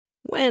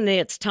When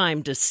it's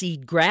time to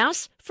seed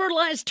grass,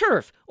 fertilize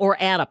turf, or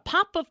add a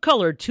pop of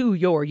color to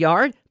your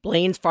yard,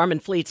 Blaine's Farm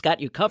and Fleet's got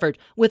you covered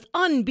with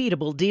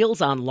unbeatable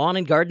deals on lawn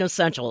and garden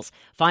essentials.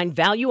 Find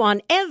value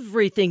on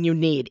everything you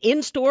need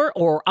in-store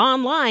or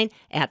online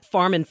at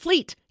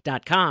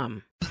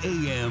farmandfleet.com.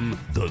 AM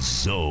The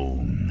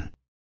Zone.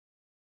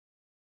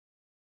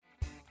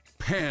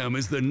 Pam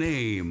is the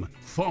name.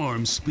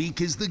 Farm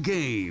speak is the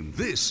game.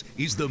 This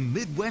is the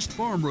Midwest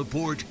Farm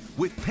Report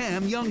with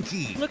Pam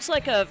Jahnke. Looks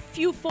like a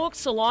few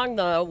folks along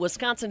the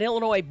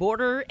Wisconsin-Illinois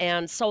border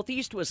and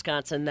southeast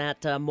Wisconsin,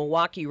 that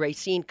Milwaukee,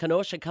 Racine,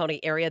 Kenosha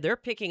County area, they're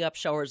picking up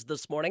showers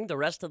this morning. The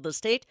rest of the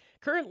state,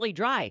 currently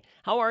dry.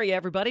 How are you,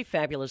 everybody?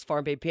 Fabulous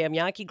Farm Babe Pam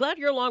Jahnke. Glad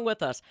you're along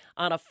with us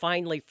on a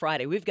finally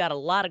Friday. We've got a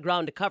lot of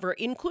ground to cover,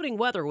 including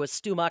weather with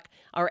Stu Muck,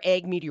 our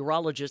ag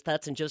meteorologist.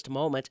 That's in just a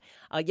moment.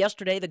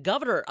 Yesterday, the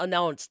governor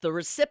announced the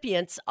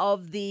recipients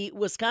of the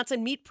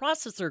Wisconsin Meat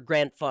Processor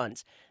Grant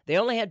Funds. They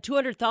only had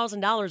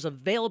 $200,000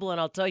 available, and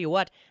I'll tell you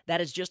what,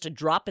 that is just a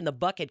drop in the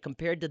bucket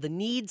compared to the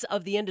needs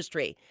of the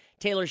industry.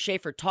 Taylor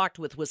Schaefer talked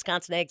with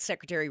Wisconsin Ag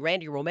Secretary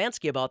Randy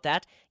Romanski about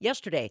that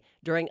yesterday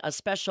during a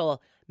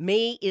special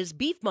May is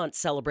Beef Month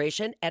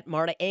celebration at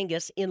Marta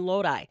Angus in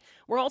Lodi.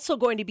 We're also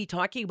going to be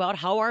talking about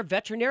how our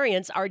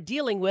veterinarians are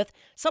dealing with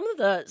some of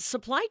the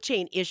supply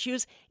chain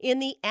issues in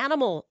the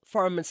animal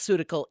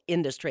pharmaceutical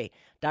industry.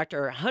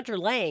 Dr. Hunter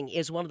Lang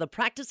is one of the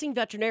practicing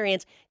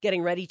veterinarians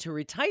getting ready to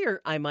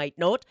retire, I might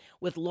note,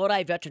 with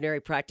Lodi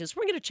Veterinary Practice.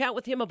 We're going to chat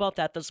with him about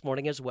that this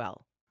morning as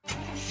well.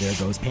 There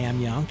goes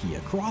Pam Jahnke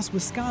across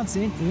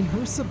Wisconsin in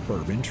her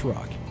Suburban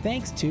truck,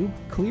 thanks to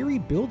Cleary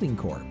Building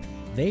Corp.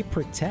 They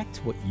protect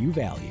what you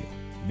value.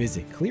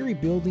 Visit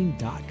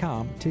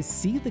clearybuilding.com to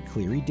see the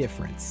Cleary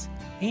difference.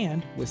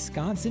 And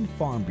Wisconsin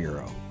Farm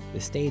Bureau,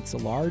 the state's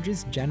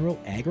largest general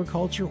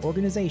agriculture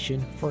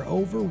organization for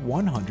over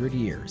 100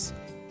 years.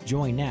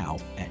 Join now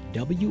at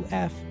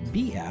WFBF.com.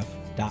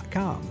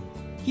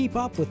 Keep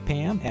up with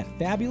Pam at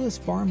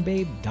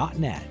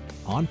fabulousfarmbabe.net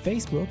on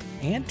Facebook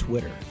and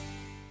Twitter.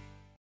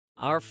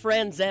 Our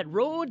friends at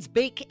Rhodes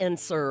Bake and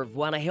Serve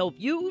want to help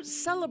you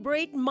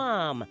celebrate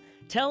Mom.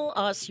 Tell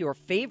us your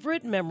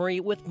favorite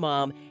memory with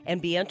Mom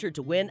and be entered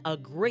to win a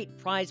great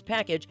prize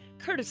package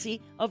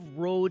courtesy of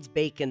Rhodes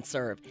Bake and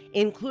Serve,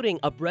 including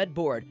a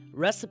breadboard,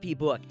 recipe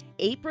book,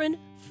 apron,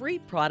 free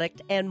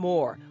product, and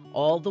more.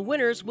 All the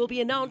winners will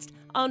be announced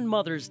on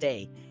Mother's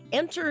Day.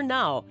 Enter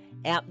now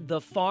at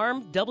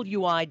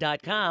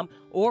thefarmwi.com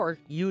or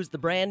use the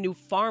brand new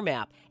Farm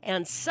app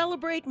and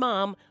celebrate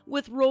Mom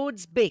with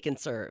Rhodes Bake and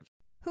Serve.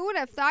 Who would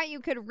have thought you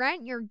could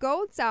rent your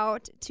goats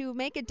out to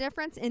make a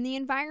difference in the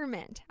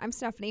environment? I'm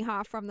Stephanie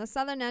Hoff from the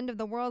southern end of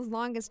the world's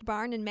longest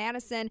barn in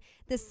Madison.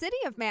 The city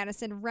of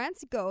Madison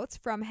rents goats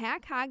from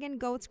Hack Hagen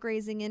Goats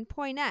Grazing in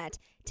Poynette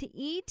to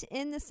eat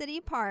in the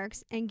city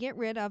parks and get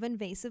rid of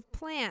invasive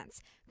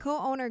plants.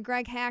 Co-owner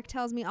Greg Hack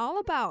tells me all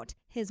about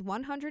his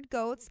 100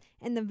 goats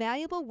and the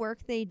valuable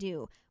work they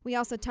do. We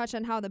also touch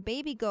on how the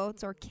baby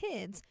goats or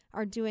kids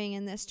are doing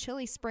in this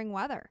chilly spring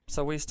weather.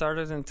 So we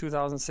started in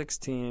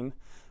 2016.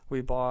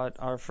 We bought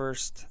our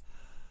first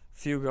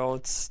few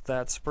goats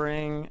that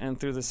spring, and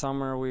through the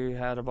summer we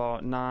had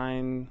about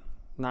nine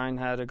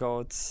head of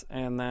goats,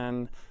 and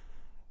then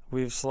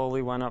we've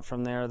slowly went up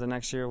from there. The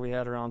next year we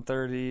had around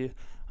 30,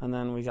 and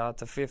then we got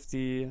to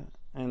 50,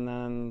 and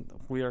then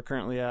we are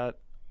currently at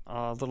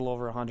a little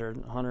over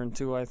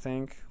 102, I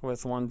think,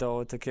 with one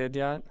doe to kid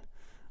yet.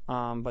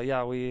 But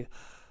yeah, we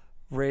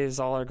raise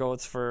all our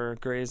goats for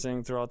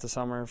grazing throughout the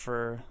summer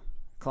for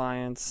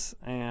clients,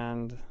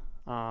 and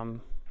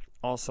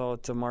also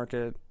to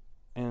market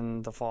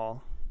in the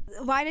fall.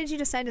 Why did you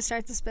decide to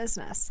start this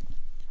business?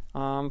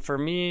 For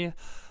me,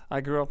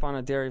 I grew up on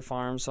a dairy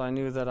farm, so I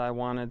knew that I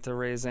wanted to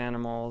raise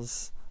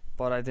animals,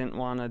 but I didn't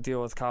want to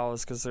deal with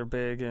cows because they're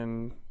big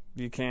and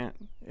you can't,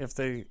 if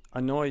they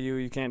annoy you,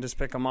 you can't just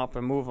pick them up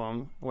and move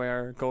them,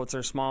 where goats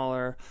are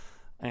smaller.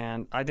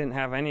 And I didn't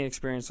have any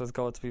experience with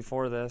goats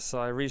before this, so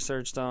I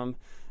researched them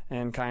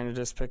and kind of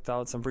just picked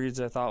out some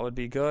breeds I thought would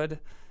be good,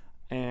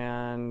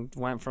 and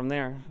went from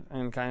there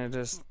and kind of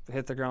just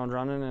hit the ground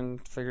running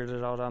and figured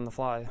it out on the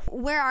fly.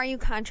 Where are you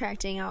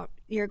contracting out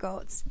your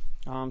goats?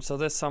 So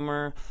this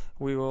summer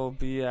we will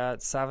be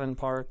at 7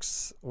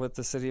 parks with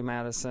the city of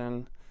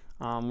Madison.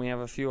 We have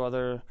a few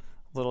other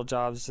little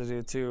jobs to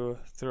do too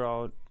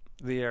throughout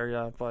the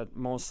area, but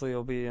mostly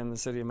it'll be in the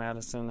city of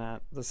Madison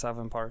at the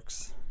 7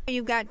 parks.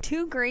 You've got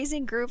 2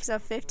 grazing groups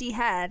of 50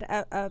 head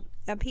a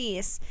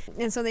piece,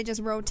 and so they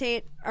just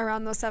rotate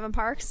around those 7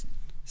 parks?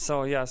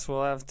 So yes,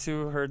 we'll have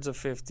 2 herds of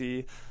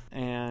 50,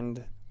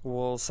 and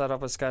we'll set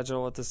up a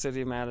schedule with the city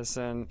of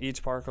Madison.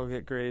 Each park will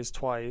get grazed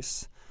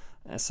twice,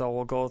 and so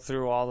we'll go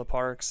through all the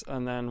parks,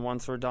 and then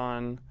once we're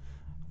done,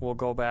 we'll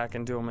go back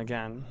and do them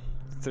again.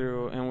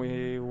 And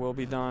we will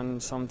be done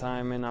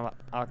sometime in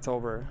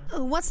October.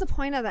 What's the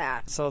point of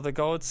that? So the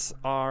goats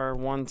are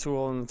one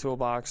tool in the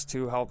toolbox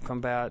to help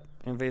combat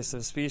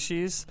invasive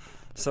species.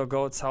 So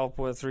goats help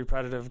with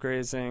repetitive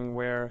grazing,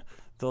 where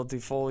they'll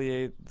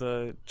defoliate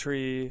the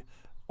tree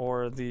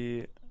or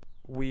the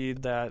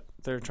weed that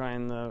they're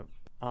trying to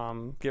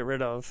get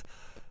rid of.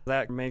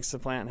 That makes the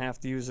plant have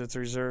to use its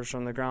reserves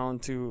from the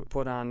ground to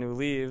put on new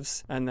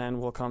leaves, and then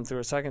we'll come through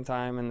a second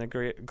time and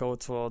the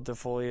goats will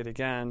defoliate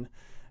again,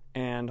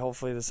 and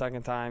hopefully the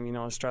second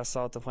time, stress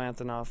out the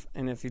plant enough.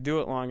 And if you do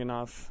it long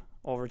enough,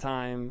 over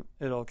time,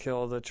 it'll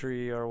kill the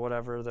tree or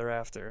whatever they're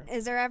after.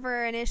 Is there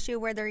ever an issue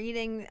where they're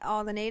eating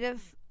all the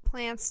native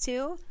plants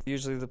too?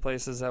 Usually the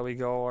places that we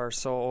go are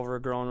so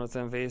overgrown with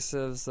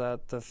invasives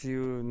that the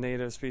few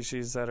native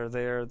species that are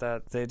there,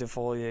 that they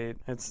defoliate.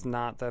 It's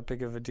not that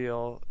big of a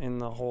deal in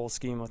the whole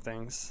scheme of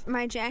things.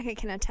 My jacket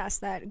can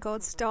attest that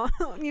goats don't,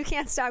 you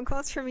can't stop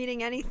goats from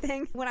eating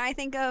anything. When I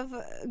think of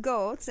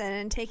goats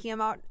and taking them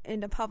out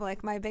into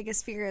public, my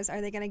biggest fear is, are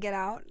they going to get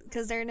out?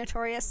 Because they're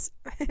notorious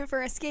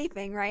for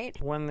escaping, right?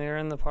 When they're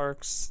in the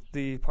parks,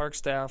 the park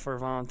staff or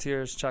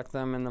volunteers check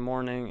them in the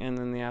morning and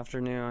in the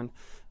afternoon.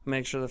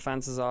 Make sure the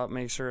fence is up,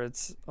 make sure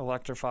it's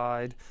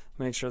electrified,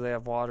 make sure they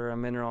have water and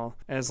mineral.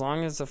 As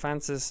long as the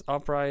fence is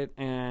upright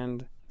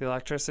and the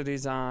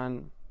electricity's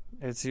on,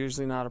 it's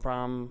usually not a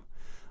problem.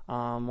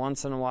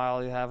 Once in a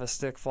while you have a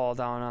stick fall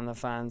down on the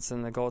fence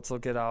and the goats will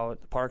get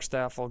out. The park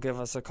staff will give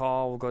us a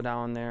call, we'll go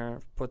down there,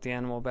 put the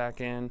animal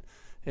back in.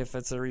 If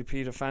it's a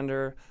repeat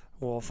offender,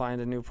 we'll find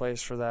a new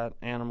place for that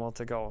animal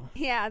to go.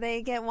 Yeah,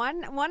 they get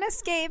one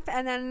escape,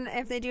 and then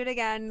if they do it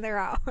again, they're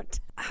out.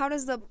 How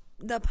does the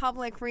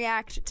public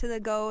react to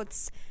the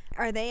goats?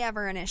 Are they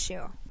ever an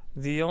issue?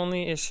 The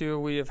only issue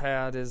we have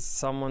had is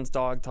someone's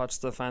dog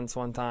touched the fence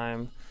one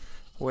time,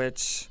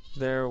 which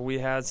we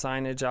had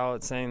signage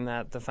out saying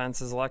that the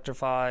fence is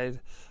electrified,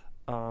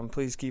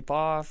 please keep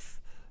off.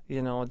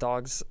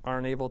 Dogs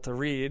aren't able to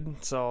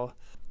read, so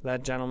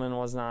that gentleman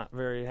was not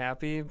very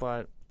happy,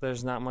 but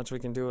there's not much we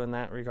can do in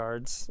that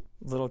regards.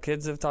 Little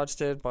kids have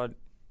touched it, but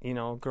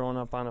growing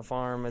up on a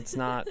farm, it's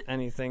not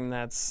anything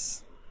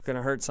that's going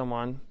to hurt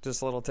someone,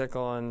 just a little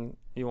tickle and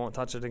you won't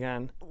touch it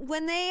again.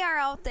 When they are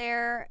out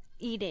there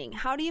eating,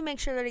 how do you make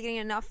sure they're getting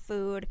enough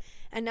food,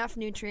 enough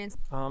nutrients?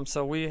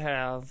 So we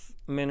have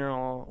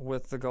mineral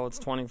with the goats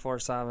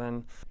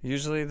 24/7.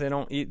 Usually they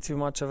don't eat too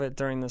much of it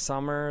during the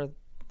summer.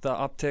 The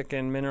uptick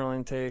in mineral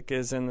intake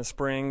is in the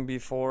spring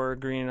before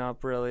green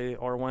up really,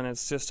 or when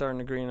it's just starting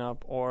to green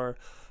up, or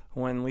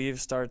when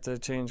leaves start to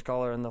change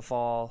color in the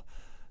fall,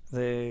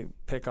 they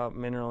pick up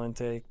mineral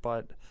intake.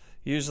 But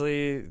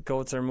usually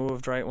goats are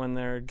moved right when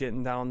they're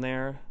getting down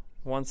there.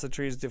 Once the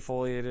tree's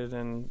defoliated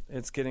and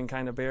it's getting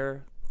kind of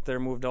bare, they're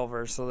moved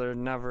over, so they're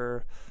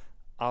never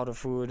out of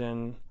food.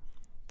 And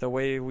the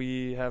way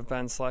we have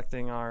been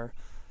selecting our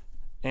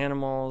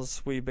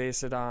animals, we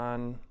base it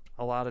on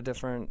a lot of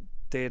different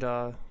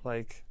data,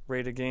 like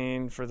rate of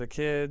gain for the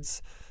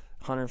kids,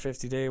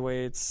 150-day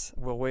weights.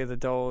 We'll weigh the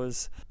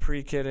does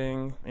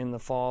pre-kidding in the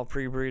fall,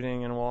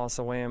 pre-breeding, and we'll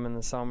also weigh them in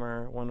the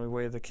summer when we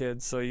weigh the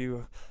kids. So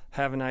you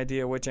have an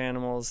idea which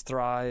animals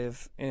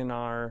thrive in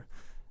our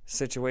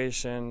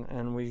situation,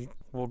 and we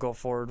will go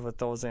forward with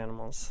those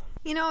animals.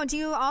 Do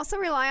you also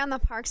rely on the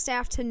park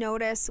staff to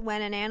notice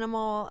when an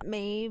animal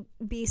may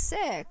be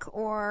sick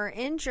or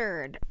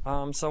injured?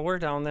 So we're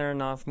down there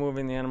enough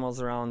moving the animals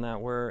around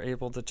that we're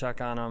able to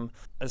check on them.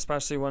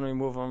 Especially when we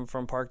move them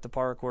from park to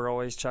park, we're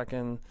always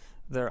checking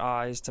their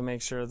eyes to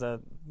make sure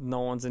that no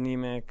one's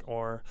anemic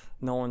or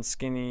no one's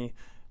skinny.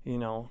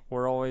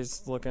 We're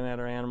always looking at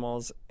our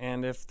animals,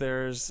 and if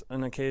there's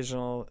an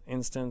occasional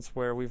instance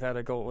where we've had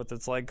a goat with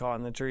its leg caught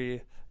in the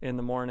tree in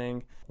the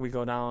morning, we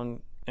go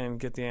down and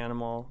get the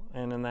animal,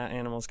 and in that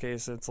animal's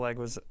case, its leg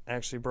was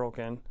actually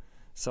broken.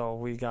 So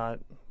we got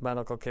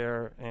medical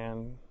care,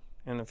 and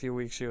in a few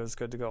weeks she was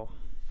good to go.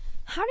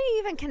 How do you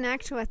even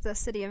connect with the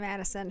city of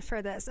Madison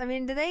for this? I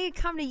mean, do they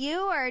come to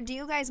you, or do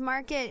you guys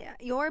market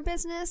your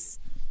business?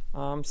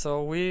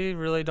 So we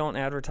really don't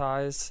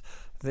advertise.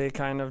 They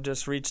kind of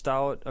just reached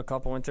out a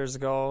couple winters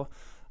ago,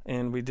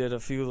 and we did a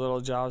few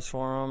little jobs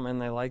for them,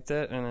 and they liked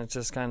it, and it's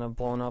just kind of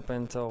blown up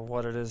into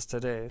what it is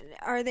today.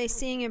 Are they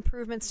seeing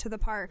improvements to the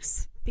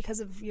parks because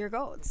of your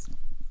goats?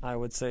 I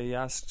would say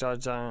yes,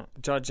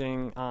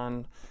 judging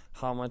on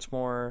how much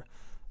more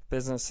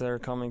business they're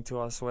coming to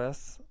us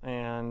with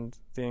and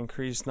the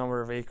increased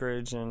number of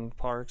acreage and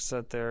parks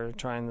that they're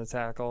trying to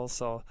tackle.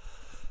 So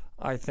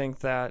I think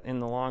that in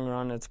the long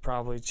run, it's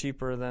probably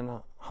cheaper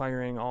than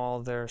hiring all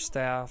their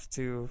staff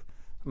to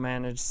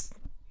manage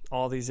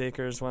all these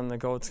acres when the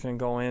goats can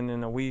go in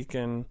a week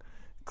and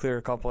clear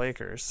a couple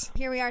acres.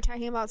 Here we are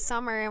talking about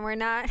summer, and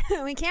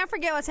we can't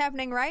forget what's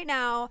happening right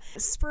now.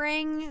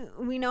 Spring,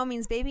 we know,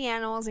 means baby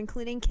animals,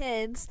 including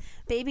kids,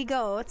 baby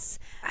goats.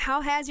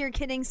 How has your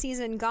kidding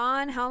season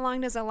gone? How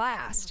long does it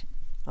last?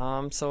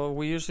 So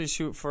we usually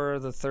shoot for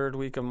the third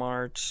week of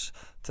March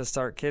to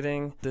start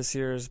kidding. This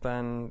year has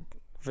been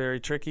very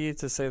tricky,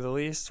 to say the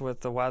least, with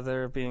the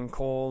weather being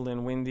cold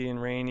and windy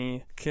and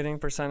rainy. Kidding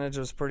percentage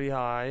was pretty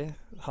high,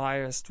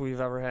 highest we've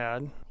ever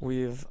had.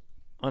 We've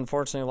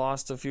unfortunately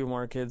lost a few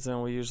more kids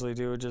than we usually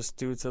do just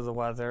due to the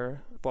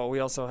weather, but we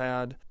also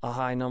had a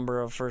high number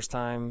of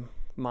first-time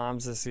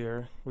moms this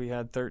year. We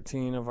had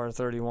 13 of our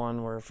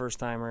 31 were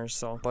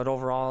first-timers. But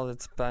overall,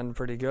 it's been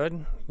pretty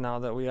good now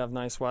that we have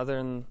nice weather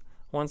and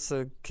once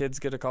the kids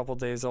get a couple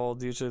days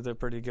old, usually they're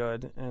pretty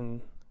good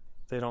and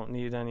they don't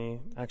need any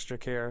extra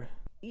care.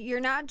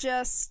 You're not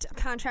just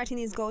contracting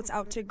these goats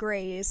out to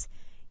graze,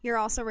 you're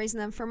also raising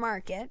them for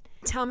market.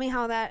 Tell me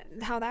how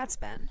that's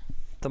been.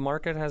 The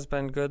market has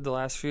been good the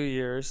last few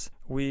years.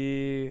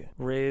 We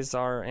raise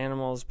our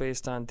animals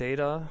based on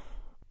data,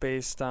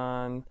 based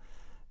on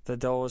the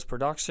doe's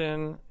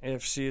production.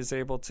 If she is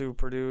able to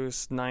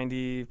produce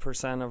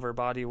 90% of her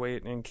body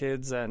weight in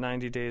kids at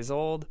 90 days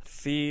old,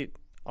 feet,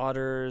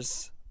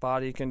 udders,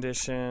 body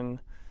condition,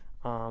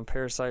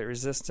 parasite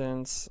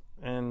resistance,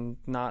 and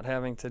not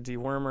having to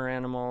deworm her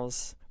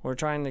animals. We're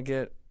trying to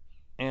get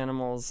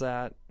animals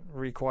that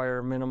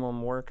require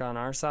minimum work on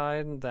our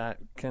side that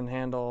can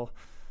handle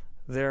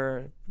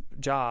their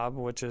job,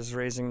 which is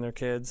raising their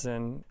kids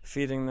and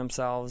feeding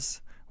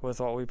themselves with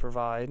what we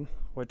provide,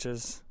 which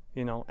is,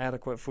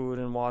 adequate food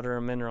and water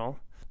and mineral.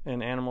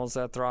 And animals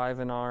that thrive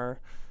in our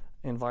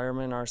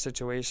environment, our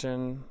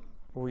situation,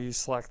 we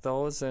select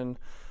those and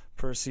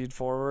proceed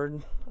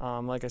forward.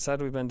 Like I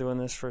said, we've been doing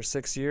this for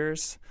 6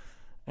 years,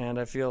 and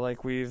I feel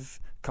like we've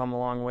come a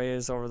long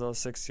ways over those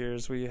 6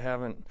 years. We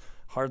haven't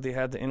hardly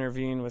had to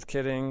intervene with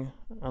kidding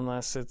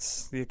unless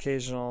it's the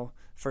occasional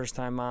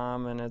first-time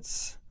mom and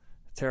it's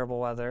terrible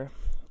weather.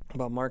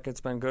 But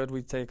market's been good.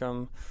 We take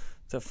them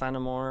to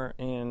Fenimore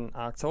in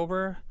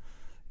October,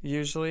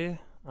 usually.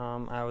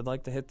 I would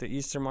like to hit the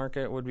Easter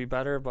market would be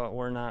better, but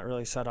we're not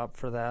really set up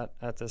for that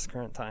at this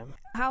current time.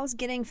 How's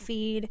getting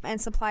feed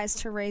and supplies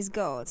to raise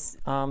goats?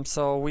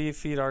 So we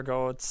feed our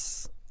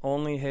goats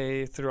only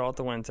hay throughout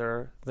the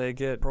winter. They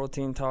get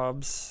protein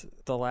tubs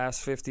the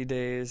last 50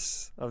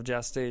 days of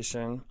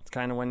gestation. It's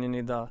kind of when you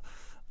need to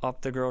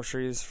up the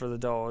groceries for the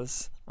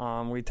does.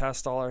 We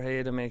test all our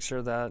hay to make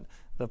sure that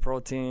the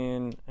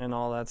protein and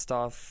all that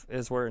stuff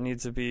is where it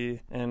needs to be.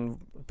 And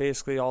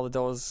basically all the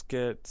does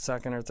get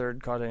second or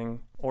third cutting,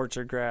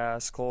 orchard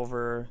grass,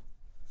 clover,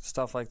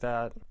 stuff like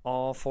that.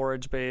 All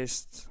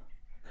forage-based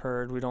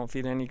herd. We don't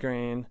feed any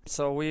grain.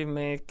 So we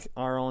make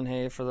our own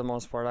hay for the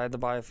most part. I had to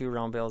buy a few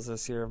round bales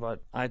this year,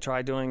 but I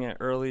try doing it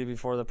early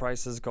before the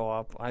prices go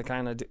up. I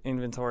kind of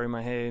inventory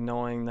my hay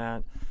knowing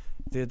that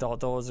the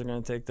adult does are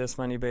going to take this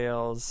many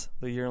bales,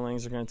 the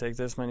yearlings are going to take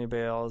this many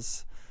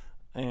bales,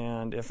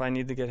 and if I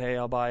need to get hay,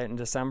 I'll buy it in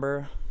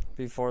December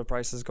before the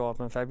prices go up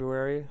in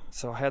February.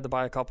 So I had to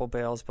buy a couple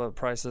bales, but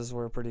prices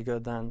were pretty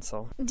good then.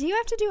 So, do you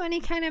have to do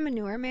any kind of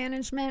manure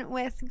management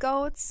with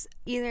goats,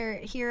 either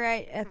here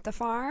at the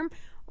farm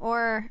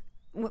or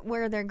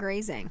where they're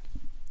grazing?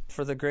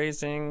 For the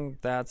grazing,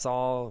 that's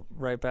all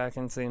right back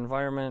into the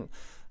environment.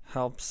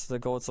 Helps the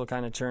goats will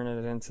kind of churn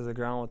it into the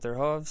ground with their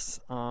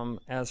hooves.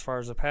 As far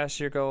as the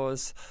pasture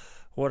goes,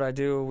 what I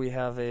do, we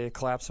have a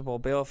collapsible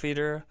bale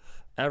feeder.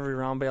 Every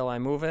round bale I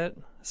move it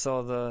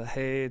so the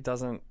hay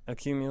doesn't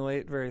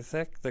accumulate very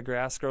thick. The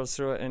grass grows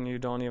through it and you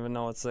don't even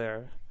know it's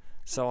there.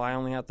 So I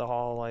only have to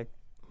haul like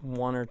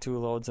 1 or 2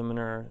 loads of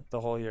manure the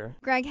whole year.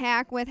 Greg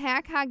Hack with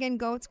Hack Hagen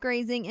Goats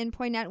Grazing in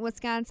Poynette,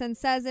 Wisconsin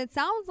says it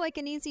sounds like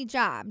an easy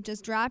job,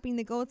 just dropping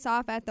the goats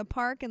off at the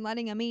park and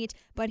letting them eat,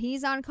 but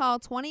he's on call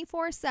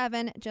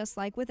 24/7, just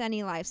like with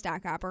any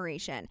livestock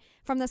operation.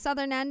 From the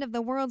southern end of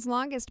the world's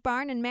longest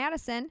barn in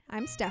Madison,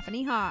 I'm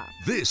Stephanie Hoff.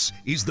 This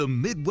is the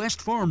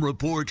Midwest Farm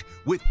Report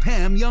with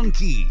Pam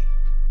Youngkey.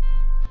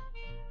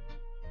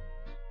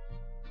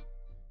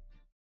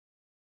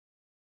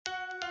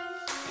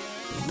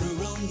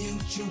 Rural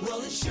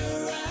Mutual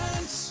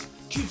Insurance,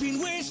 keeping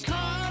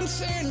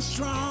Wisconsin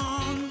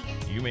strong.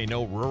 You may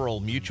know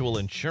Rural Mutual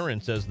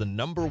Insurance as the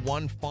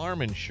 #1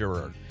 farm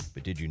insurer,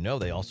 but did you know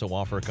they also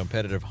offer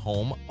competitive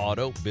home,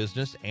 auto,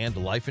 business, and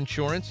life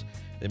insurance?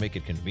 They make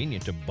it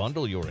convenient to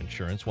bundle your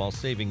insurance while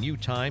saving you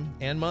time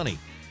and money.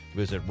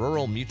 Visit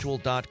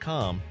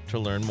ruralmutual.com to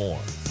learn more.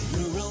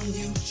 Rural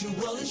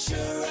Mutual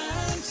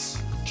Insurance,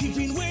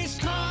 keeping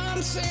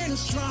Wisconsin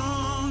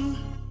strong.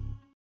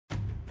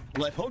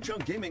 Let Ho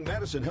Chunk Gaming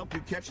Madison help you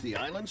catch the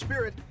island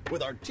spirit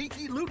with our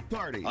Tiki Loot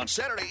Party. On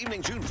Saturday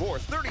evening, June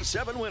 4th,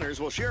 37 winners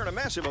will share in a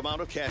massive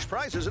amount of cash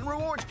prizes and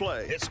rewards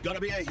play. It's going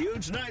to be a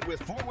huge night with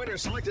 4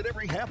 winners selected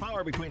every half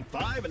hour between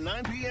 5 and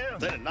 9 p.m.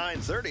 Then at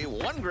 9:30,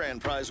 one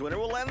grand prize winner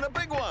will land the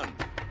big one.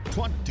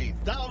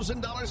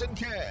 $20,000 in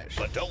cash.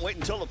 But don't wait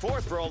until the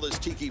 4th for all this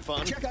tiki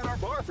fun. Check out our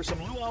bar for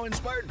some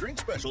luau-inspired drink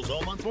specials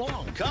all month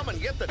long. Come and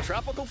get the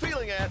tropical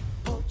feeling at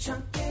Ho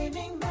Chunk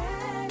Gaming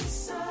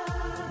Madison.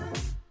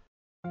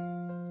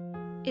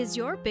 Is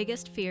your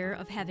biggest fear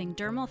of having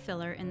dermal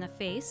filler in the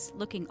face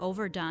looking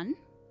overdone?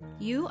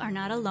 You are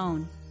not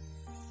alone.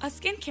 A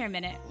Skincare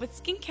Minute with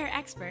skincare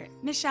expert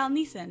Michelle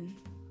Neeson.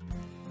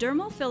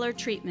 Dermal filler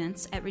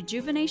treatments at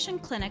Rejuvenation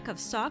Clinic of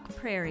Sauk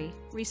Prairie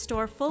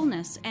restore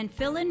fullness and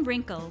fill in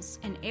wrinkles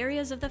in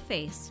areas of the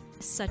face,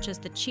 such as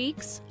the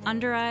cheeks,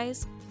 under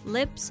eyes,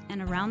 lips,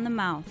 and around the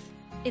mouth.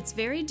 It's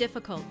very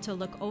difficult to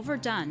look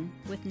overdone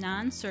with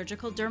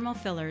non-surgical dermal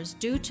fillers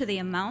due to the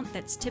amount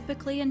that's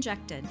typically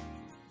injected.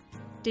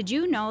 Did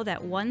you know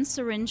that 1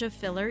 syringe of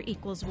filler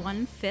equals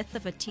 1/5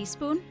 of a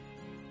teaspoon?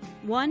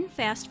 1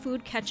 fast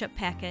food ketchup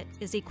packet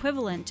is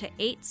equivalent to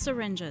 8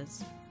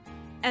 syringes.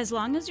 As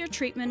long as your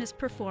treatment is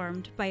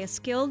performed by a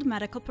skilled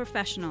medical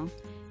professional,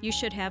 you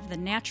should have the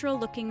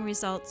natural-looking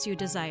results you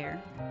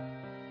desire.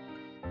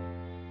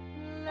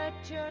 Let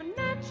your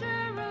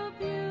natural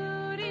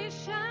beauty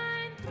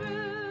shine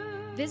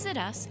through. Visit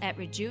us at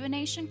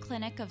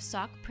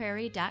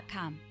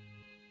rejuvenationclinicofsaukprairie.com.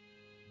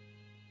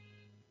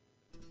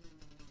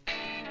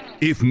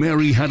 If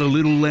Mary had a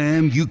little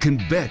lamb, you can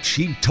bet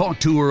she'd talk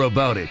to her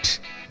about it.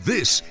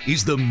 This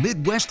is the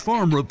Midwest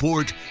Farm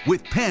Report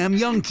with Pam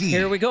Youngke.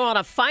 Here we go on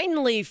a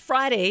finally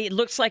Friday. It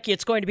looks like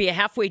it's going to be a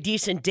halfway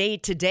decent day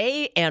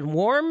today and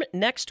warm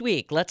next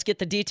week. Let's get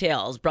the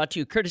details. Brought to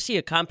you courtesy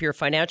of Compeer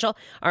Financial.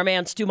 Our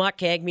man Stu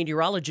Muck, ag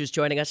meteorologist,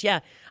 joining us. Yeah,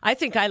 I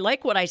think I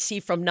like what I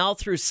see from now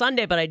through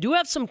Sunday, but I do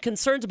have some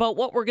concerns about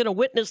what we're going to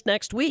witness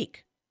next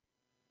week.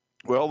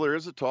 Well, there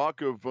is a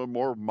talk of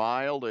more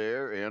mild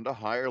air and a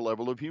higher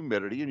level of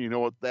humidity, and you know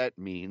what that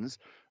means.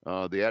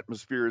 The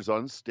atmosphere is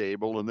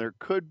unstable, and there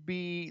could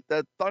be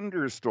that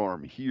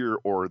thunderstorm here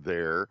or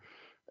there.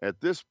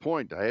 At this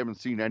point, I haven't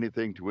seen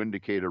anything to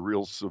indicate a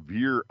real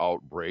severe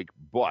outbreak,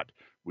 but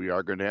we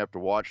are going to have to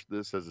watch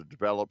this as it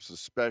develops,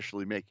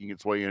 especially making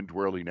its way into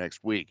early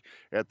next week.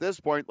 At this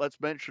point, let's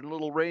mention a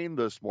little rain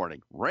this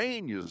morning.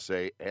 Rain, you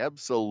say?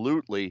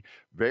 Absolutely.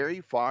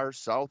 Very far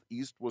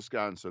southeast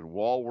Wisconsin,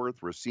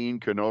 Walworth, Racine,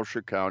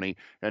 Kenosha County,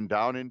 and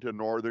down into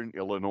northern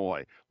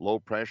Illinois. Low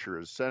pressure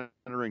is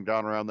centering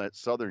down around that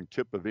southern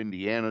tip of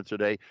Indiana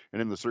today,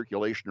 and in the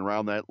circulation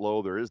around that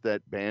low, there is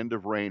that band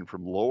of rain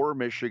from lower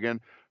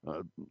Michigan,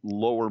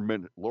 lower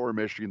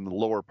Michigan, the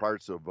lower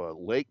parts of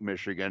Lake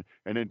Michigan,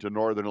 and into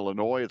northern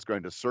Illinois. It's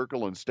going to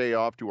circle and stay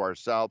off to our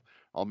south.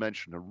 I'll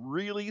mention a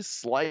really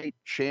slight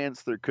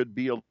chance there could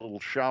be a little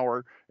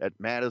shower at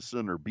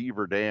Madison or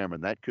Beaver Dam,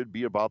 and that could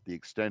be about the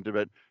extent of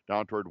it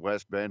down toward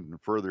West Bend and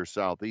further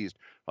southeast.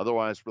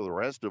 Otherwise, for the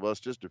rest of us,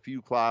 just a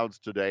few clouds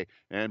today,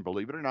 and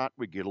believe it or not,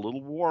 we get a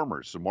little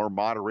warmer. Some more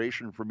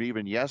moderation from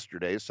even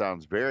yesterday.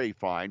 Sounds very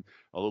fine.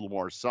 A little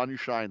more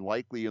sunshine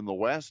likely in the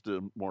west,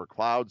 more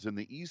clouds in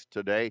the east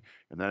today,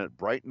 and then it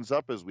brightens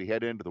up as we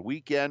head into the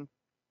weekend.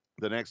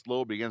 The next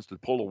low begins to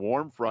pull a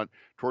warm front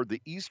toward the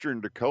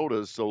eastern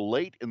Dakotas, so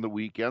late in the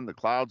weekend, the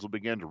clouds will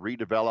begin to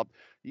redevelop.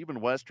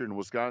 Even western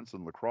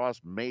Wisconsin, La Crosse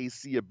may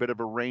see a bit of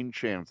a rain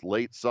chance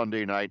late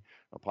Sunday night,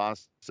 a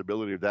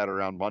possibility of that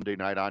around Monday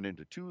night on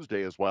into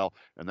Tuesday as well,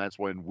 and that's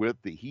when, with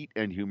the heat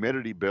and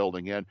humidity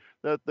building in,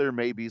 that there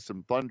may be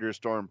some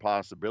thunderstorm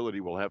possibility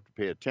we'll have to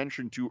pay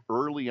attention to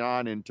early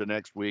on into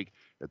next week.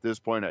 At this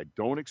point, I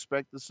don't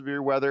expect the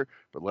severe weather,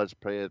 but let's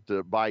pay it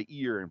by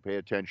ear and pay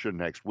attention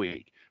next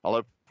week. I'll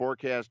have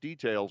forecast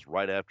details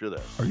right after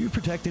this. Are you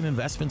protecting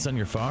investments on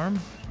your farm?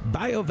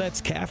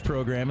 BioVet's calf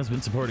program has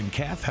been supporting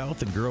calf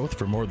health and growth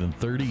for more than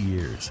 30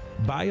 years.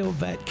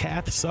 BioVet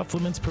calf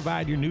supplements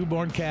provide your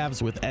newborn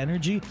calves with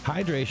energy,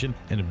 hydration,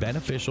 and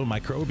beneficial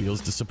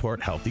microbials to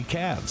support healthy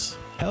calves.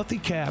 Healthy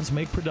calves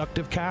make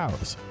productive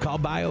cows. Call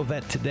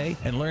BioVet today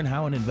and learn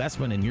how an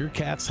investment in your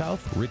calf's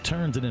health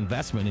returns an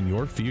investment in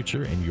your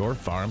future and your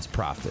farm's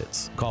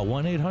profits. Call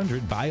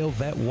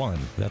 1-800-BioVet-1.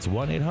 That's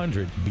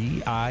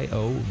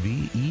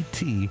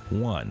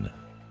 1-800-BIOVET-1.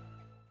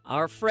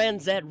 Our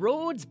friends at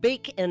Rhodes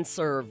Bake and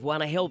Serve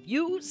want to help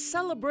you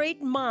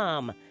celebrate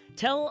Mom.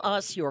 Tell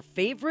us your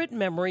favorite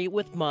memory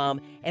with Mom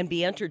and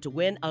be entered to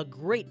win a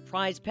great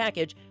prize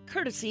package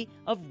courtesy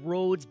of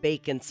Rhodes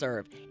Bake and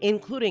Serve,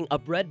 including a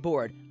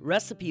breadboard,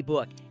 recipe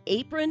book,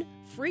 apron,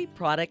 free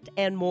product,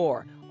 and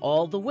more.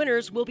 All the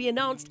winners will be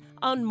announced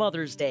on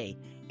Mother's Day.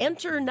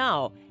 Enter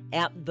now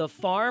at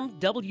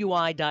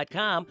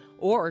thefarmwi.com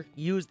or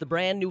use the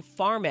brand new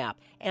Farm app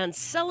and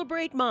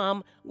celebrate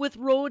Mom with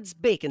Rhodes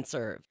Bake and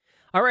Serve.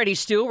 Alrighty,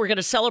 Stu, we're going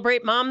to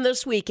celebrate Mom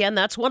this weekend.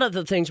 That's one of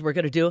the things we're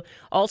going to do.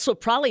 Also,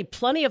 probably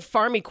plenty of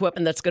farm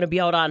equipment that's going to be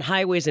out on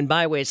highways and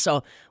byways.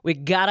 So we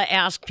got to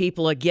ask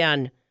people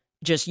again,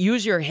 just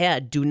use your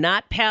head. Do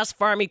not pass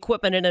farm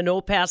equipment in a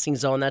no passing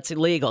zone. That's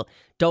illegal.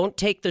 Don't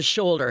take the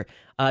shoulder.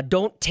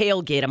 Don't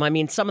tailgate them. I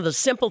mean, some of the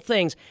simple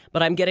things,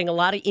 but I'm getting a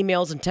lot of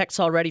emails and texts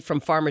already from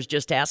farmers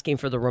just asking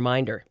for the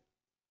reminder.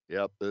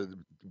 Yep,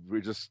 we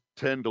just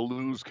tend to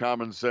lose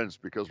common sense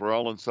because we're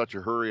all in such a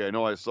hurry. I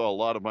know I saw a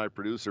lot of my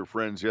producer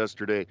friends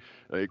yesterday,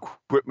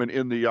 equipment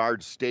in the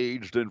yard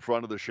staged in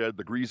front of the shed,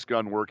 the grease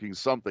gun working,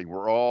 something.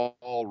 We're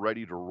all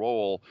ready to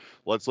roll.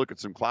 Let's look at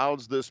some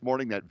clouds this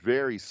morning. That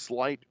very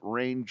slight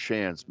rain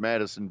chance,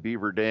 Madison,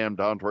 Beaver Dam,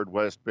 down toward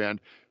West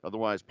Bend.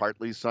 Otherwise,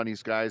 partly sunny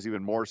skies,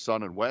 even more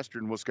sun in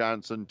western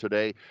Wisconsin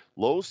today.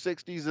 Low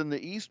 60s in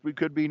the east. We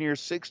could be near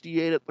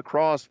 68 at La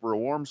Crosse for a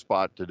warm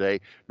spot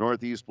today.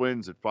 Northeast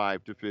winds at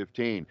 5 to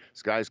 15.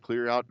 Skies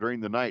clear out during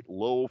the night.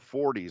 Low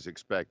 40s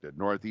expected.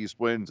 Northeast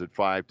winds at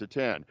 5 to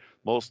 10.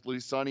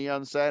 Mostly sunny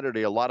on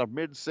Saturday. A lot of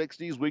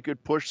mid-60s. We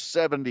could push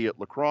 70 at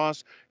La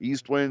Crosse.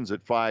 East winds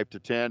at 5 to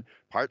 10.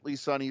 Partly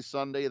sunny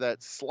Sunday.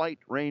 That slight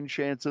rain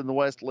chance in the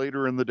west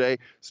later in the day.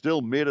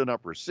 Still mid and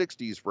upper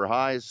 60s for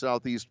highs.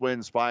 Southeast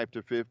winds 5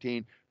 to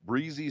 15.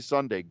 Breezy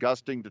Sunday,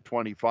 gusting to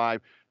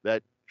 25.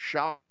 That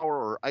shower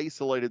or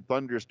isolated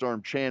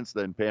thunderstorm chance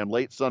then, Pan,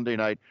 late Sunday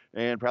night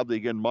and probably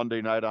again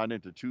Monday night on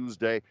into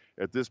Tuesday.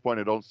 At this point,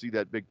 I don't see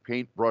that big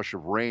paintbrush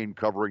of rain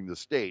covering the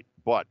state,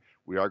 but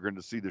we are going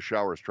to see the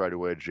showers try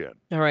to edge in.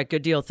 All right,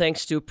 good deal.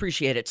 Thanks, Stu.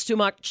 Appreciate it. Stu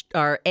Muck,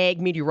 our ag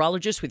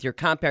meteorologist with your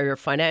Compeer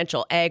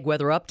Financial Ag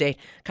Weather Update.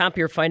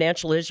 Compeer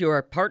Financial is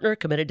your partner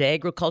committed to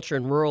agriculture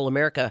in rural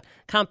America.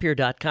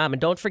 Compeer.com. And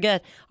don't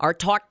forget our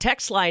talk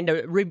text line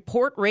to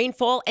report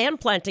rainfall and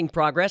planting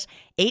progress,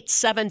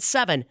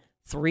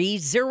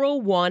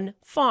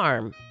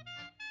 877-301-FARM.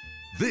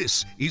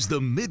 This is the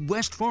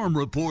Midwest Farm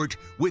Report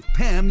with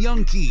Pam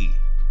Jahnke.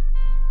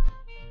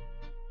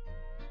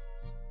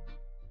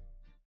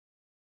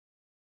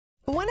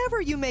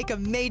 Whenever you make a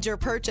major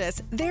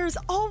purchase, there's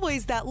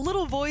always that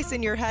little voice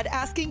in your head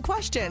asking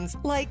questions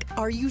like,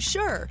 are you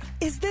sure?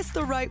 Is this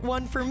the right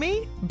one for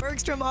me?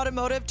 Bergstrom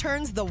Automotive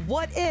turns the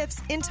what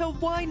ifs into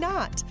why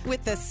not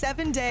with the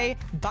 7-day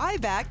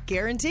buyback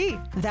guarantee.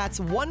 That's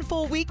 1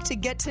 full week to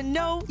get to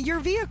know your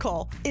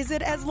vehicle. Is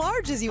it as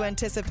large as you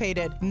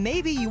anticipated?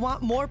 Maybe you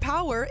want more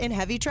power in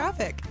heavy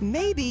traffic.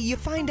 Maybe you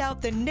find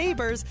out the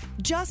neighbors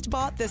just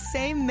bought the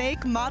same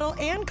make, model,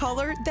 and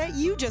color that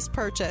you just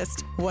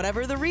purchased.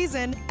 Whatever the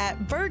reason,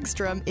 at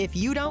Bergstrom, if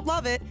you don't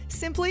love it,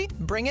 simply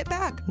bring it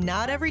back.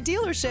 Not every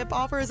dealership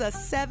offers a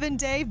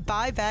 7-day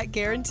buyback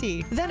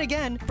guarantee. Then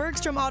again,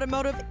 Bergstrom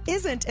Automotive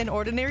isn't an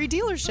ordinary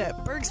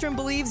dealership. Bergstrom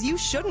believes you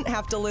shouldn't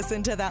have to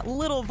listen to that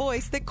little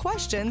voice that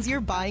questions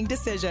your buying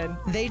decision.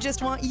 They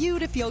just want you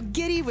to feel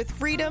giddy with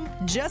freedom,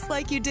 just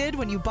like you did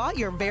when you bought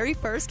your very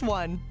first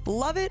one.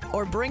 Love it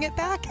or bring it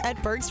back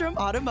at Bergstrom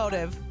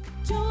Automotive.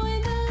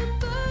 Join the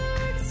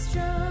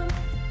Bergstrom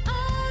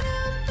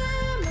Auto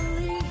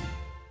family.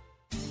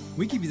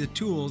 We give you the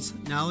tools,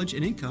 knowledge,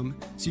 and income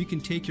so you can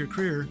take your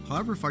career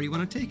however far you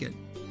want to take it.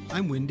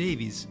 I'm Wynn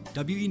Davies.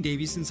 W.E.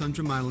 Davies & Sons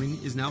Remodeling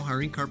is now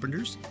hiring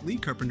carpenters,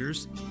 lead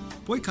carpenters.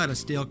 Boycott a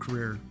stale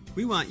career.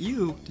 We want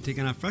you to take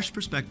on a fresh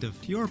perspective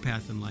to your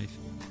path in life.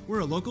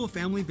 We're a local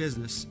family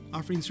business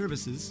offering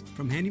services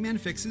from handyman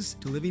fixes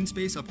to living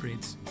space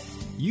upgrades.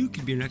 You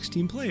could be your next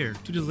team player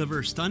to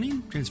deliver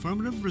stunning,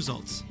 transformative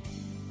results.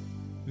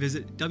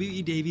 Visit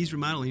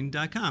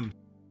wedaviesremodeling.com.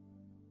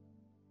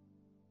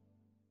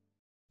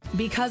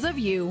 Because of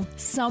you,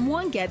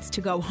 someone gets to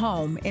go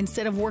home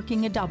instead of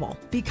working a double.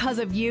 Because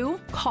of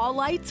you, call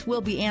lights will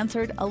be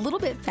answered a little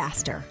bit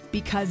faster.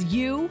 Because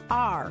you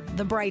are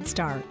the Bright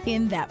Star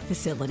in that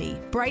facility.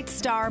 Bright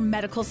Star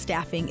Medical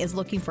Staffing is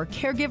looking for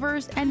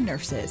caregivers and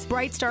nurses.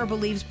 Bright Star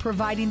believes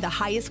providing the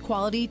highest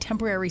quality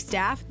temporary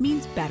staff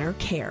means better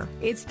care.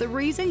 It's the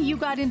reason you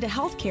got into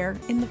healthcare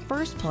in the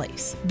first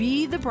place.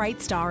 Be the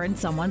Bright Star in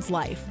someone's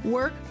life.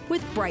 Work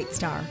with Bright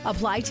Star.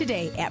 Apply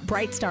today at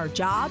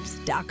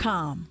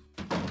brightstarjobs.com.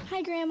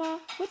 Hi, Grandma.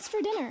 What's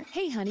for dinner?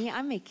 Hey, honey,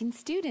 I'm making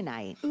stew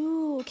tonight.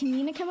 Ooh, can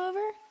Nina come over?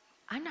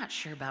 I'm not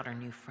sure about our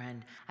new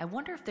friend. I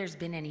wonder if there's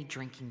been any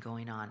drinking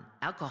going on.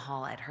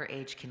 Alcohol at her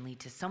age can lead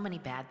to so many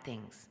bad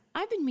things.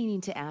 I've been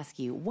meaning to ask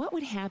you, what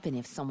would happen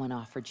if someone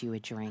offered you a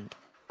drink?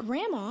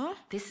 Grandma?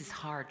 This is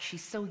hard.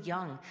 She's so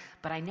young,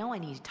 but I know I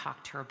need to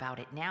talk to her about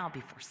it now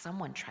before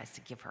someone tries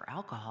to give her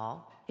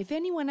alcohol. If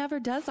anyone ever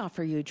does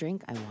offer you a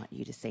drink, I want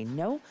you to say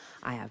no.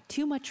 I have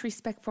too much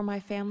respect for my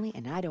family,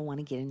 and I don't want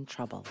to get in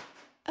trouble.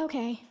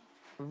 Okay.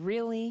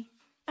 Really?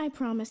 I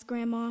promise,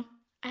 Grandma.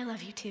 I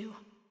love you too.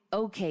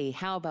 Okay,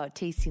 how about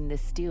tasting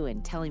this stew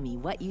and telling me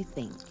what you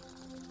think?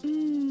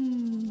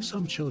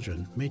 Some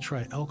children may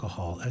try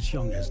alcohol as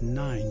young as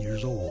 9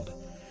 years old.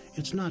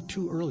 It's not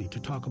too early to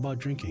talk about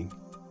drinking.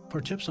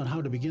 For tips on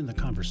how to begin the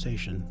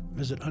conversation,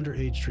 visit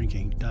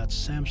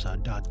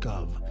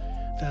underagedrinking.samhsa.gov.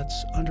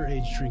 That's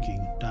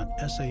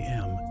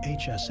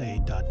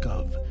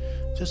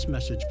underagedrinking.samhsa.gov. This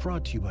message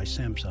brought to you by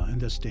SAMHSA and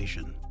this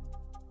station.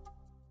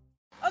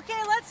 Okay,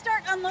 let's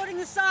start unloading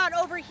the sod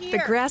over here. The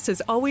grass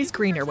is always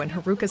greener when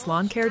Haruka's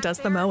Lawn Care does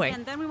the mowing.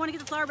 And then we want to get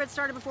the flower bed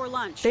started before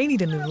lunch. They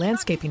need a new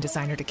landscaping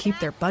designer to keep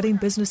their budding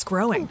business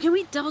growing. Oh, can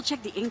we double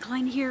check the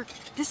incline here?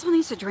 This one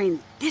needs to drain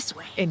this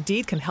way.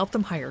 Indeed can help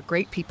them hire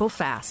great people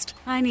fast.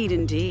 I need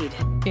Indeed.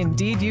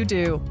 Indeed you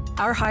do.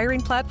 Our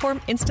hiring platform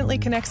instantly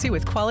connects you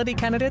with quality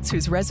candidates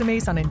whose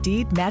resumes on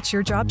Indeed match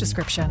your job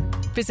description.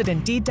 Visit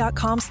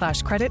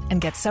Indeed.com/credit and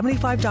get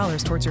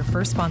 $75 towards your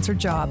first sponsored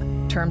job.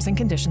 Terms and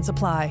conditions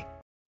apply.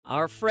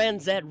 Our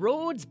friends at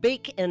Rhodes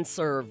Bake and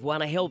Serve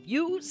want to help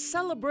you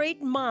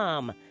celebrate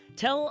Mom.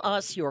 Tell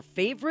us your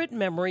favorite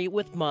memory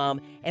with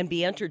Mom and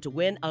be entered to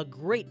win a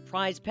great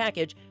prize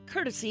package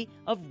courtesy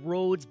of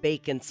Rhodes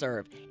Bake and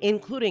Serve,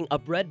 including a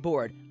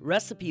breadboard,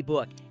 recipe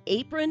book,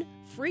 apron,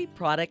 free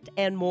product,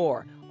 and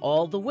more.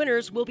 All the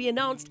winners will be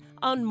announced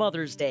on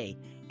Mother's Day.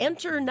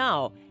 Enter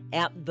now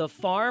at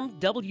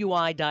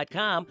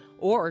thefarmwi.com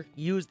or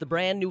use the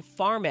brand new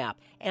Farm app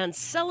and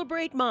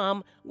celebrate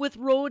Mom with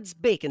Rhodes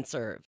Bake and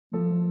Serve.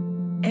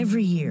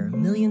 Every year,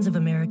 millions of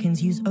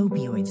Americans use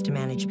opioids to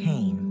manage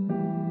pain.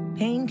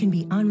 Pain can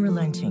be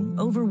unrelenting,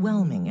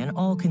 overwhelming, and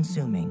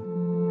all-consuming.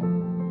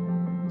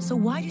 So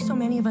why do so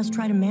many of us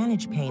try to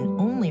manage pain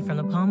only from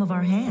the palm of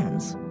our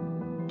hands?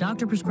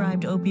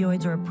 Doctor-prescribed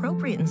opioids are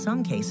appropriate in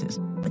some cases,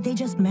 but they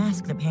just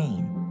mask the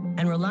pain.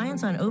 And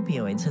reliance on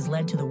opioids has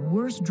led to the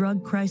worst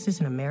drug crisis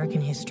in American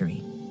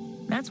history.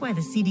 That's why the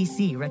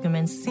CDC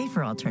recommends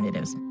safer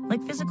alternatives,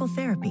 like physical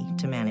therapy,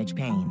 to manage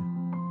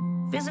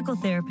pain. Physical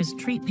therapists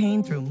treat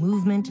pain through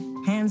movement,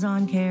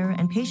 hands-on care,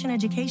 and patient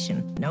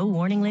education. No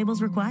warning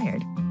labels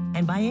required.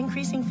 And by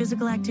increasing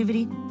physical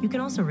activity, you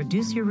can also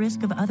reduce your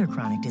risk of other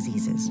chronic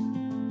diseases.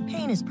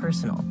 Pain is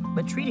personal,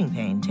 but treating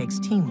pain takes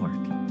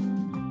teamwork.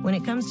 When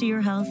it comes to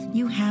your health,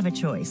 you have a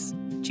choice.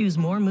 Choose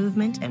more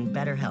movement and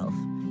better health.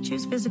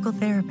 Choose physical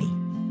therapy.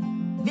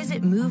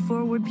 Visit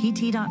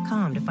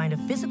moveforwardpt.com to find a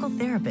physical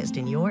therapist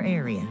in your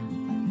area.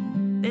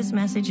 This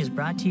message is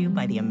brought to you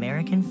by the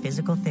American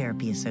Physical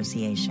Therapy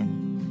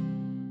Association.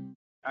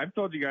 I've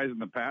told you guys in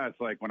the past,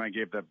 like when I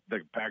gave the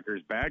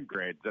Packers bad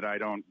grades, that I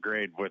don't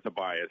grade with a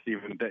bias.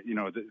 Even that,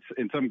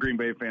 and some Green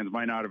Bay fans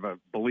might not have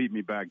believed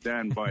me back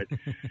then, but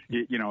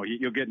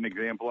you'll get an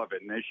example of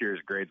it in this year's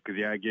grades. Because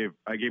I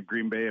gave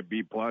Green Bay a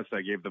B+.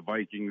 I gave the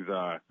Vikings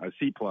a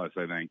C+. I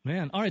think.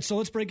 Man, all right. So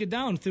let's break it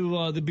down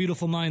through the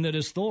beautiful mind that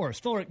is Thor.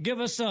 Thor,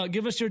 give us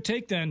your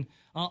take then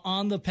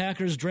on the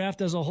Packers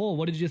draft as a whole.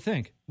 What did you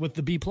think with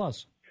the B+?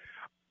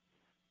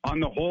 On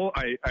the whole,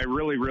 I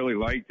really, really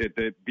liked it.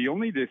 The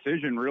only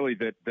decision really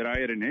that I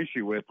had an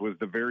issue with was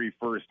the very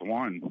first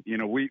one.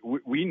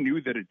 We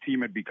knew that a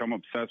team had become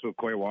obsessed with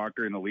Quay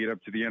Walker in the lead up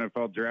to the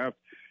NFL draft.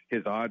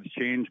 His odds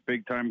changed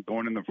big time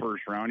going in the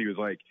first round. He was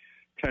like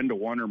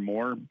 10-1 or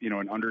more,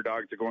 an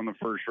underdog to go in the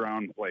first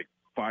round, like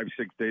 5-6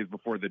 days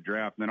before the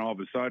draft. And then all of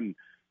a sudden,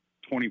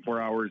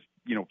 24 hours,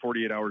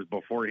 48 hours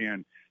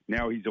beforehand,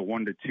 now he's a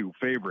 1-2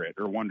 favorite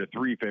or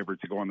 1-3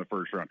 favorite to go in the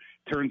first round.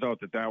 Turns out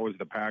that was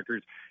the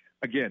Packers.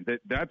 Again,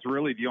 that's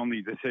really the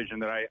only decision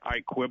that I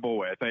quibble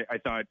with. I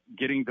thought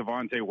getting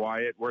Devontae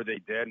Wyatt where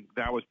they did,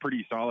 that was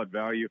pretty solid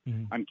value.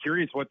 Mm-hmm. I'm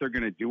curious what they're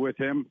going to do with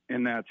him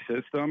in that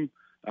system.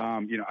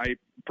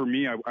 For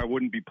me, I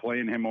wouldn't be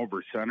playing him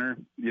over center,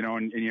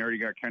 and you already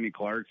got Kenny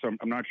Clark, so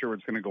I'm not sure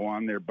what's going to go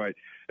on there. But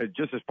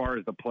just as far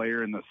as the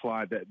player in the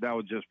slot, that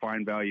was just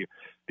fine value.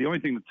 The only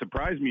thing that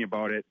surprised me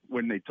about it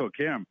when they took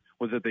him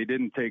was that they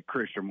didn't take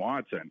Christian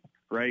Watson,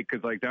 right?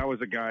 Because that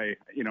was a guy,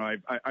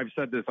 I've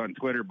said this on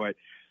Twitter, but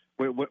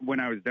when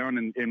I was down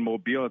in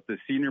Mobile at the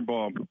Senior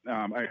Bowl,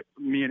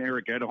 me and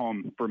Eric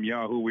Edholm from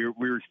Yahoo, we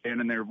were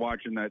standing there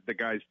watching the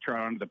guys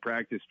trot onto the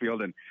practice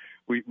field, and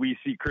we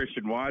see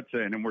Christian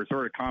Watson, and we're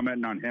sort of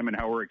commenting on him and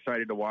how we're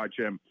excited to watch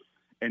him.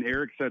 And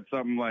Eric said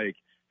something like,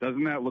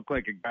 "Doesn't that look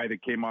like a guy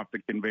that came off the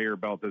conveyor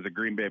belt as a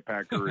Green Bay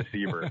Packer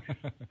receiver?"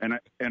 and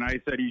I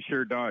said, "He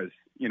sure does.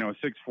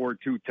 6'4",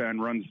 210,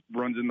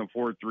 runs in the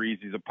 4.3s.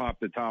 He's a pop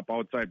the top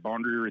outside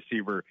boundary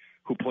receiver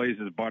who plays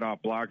his butt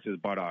off, blocks his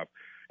butt off."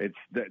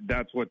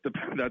 That's what the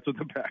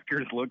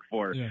Packers look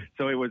for. Yeah.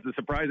 So it was a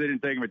surprise they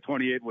didn't take him at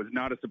 28. Was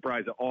not a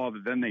surprise at all.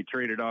 But then they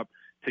traded up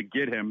to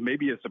get him.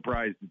 Maybe a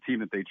surprise the team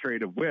that they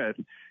traded with.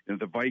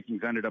 The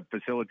Vikings ended up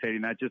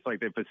facilitating that, just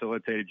like they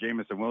facilitated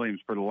Jamison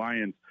Williams for the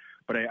Lions.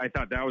 But I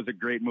thought that was a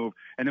great move.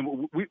 And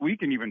then we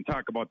can even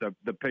talk about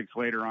the picks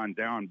later on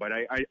down. But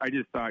I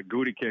just thought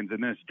Gutekunst in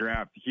this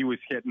draft, he was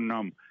hitting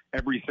them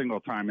every single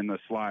time in the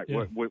slot.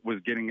 Yeah. Was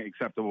getting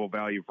acceptable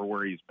value for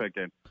where he's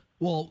picking.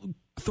 Well,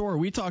 Thor,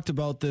 we talked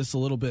about this a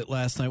little bit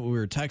last night when we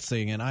were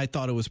texting, and I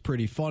thought it was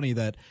pretty funny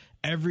that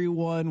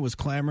everyone was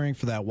clamoring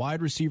for that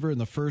wide receiver in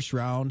the first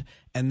round,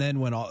 and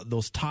then when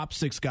those top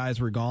 6 guys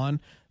were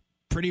gone,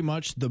 pretty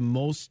much the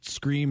most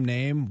screamed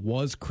name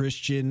was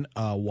Christian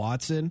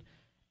Watson,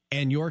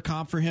 and your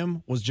comp for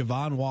him was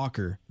Javon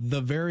Walker,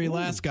 the very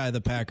last guy the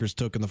Packers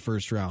took in the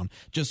first round.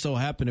 Just so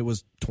happened it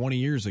was 20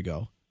 years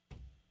ago.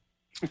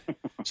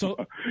 So,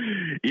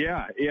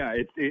 yeah,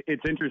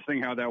 it's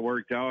interesting how that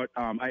worked out.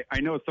 I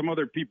know some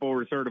other people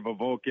were sort of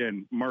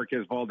evoking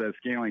Marquez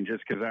Valdes-Scantling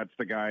just because that's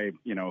the guy,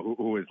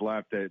 who is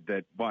left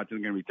that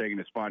Watson's going to be taking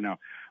his spot now.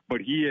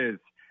 But he is,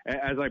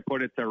 as I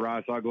put it to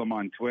Ross Uglum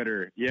on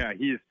Twitter,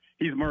 he's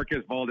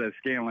Marquez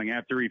Valdes-Scantling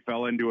after he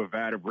fell into a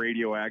vat of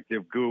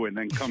radioactive goo and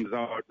then comes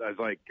out as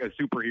like a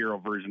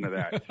superhero version of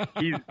that.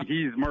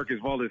 He's Marquez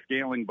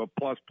Valdes-Scantling, but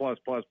plus.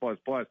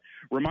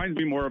 Reminds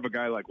me more of a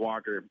guy like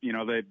Walker.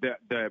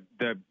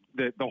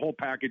 The whole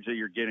package that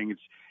you're getting,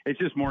 it's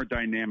just more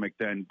dynamic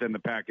than the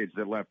package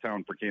that left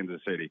town for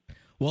Kansas City.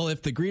 Well,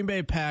 if the Green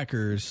Bay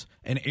Packers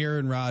and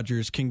Aaron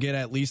Rodgers can get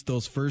at least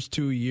those first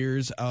 2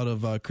 years out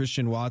of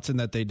Christian Watson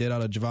that they did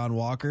out of Javon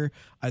Walker,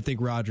 I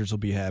think Rodgers will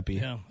be happy.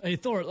 Yeah. Hey,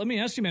 Thor, let me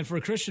ask you, man, for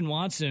Christian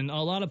Watson,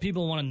 a lot of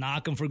people want to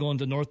knock him for going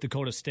to North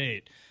Dakota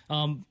State.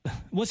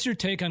 What's your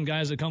take on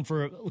guys that come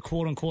for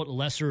quote-unquote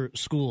lesser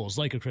schools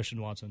like a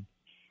Christian Watson?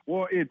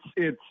 Well,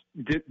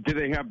 do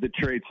they have the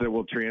traits that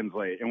will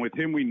translate? And with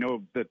him, we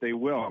know that they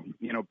will.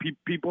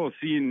 People have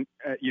seen,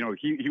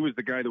 he was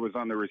the guy that was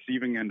on the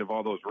receiving end of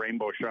all those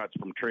rainbow shots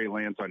from Trey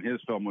Lance on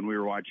his film when we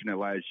were watching it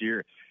last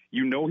year.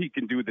 He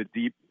can do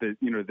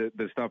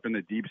the stuff in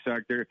the deep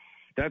sector.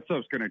 That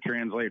stuff's going to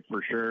translate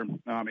for sure.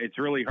 It's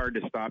really hard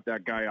to stop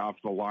that guy off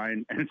the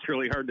line, and it's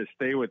really hard to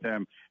stay with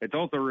him. It's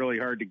also really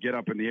hard to get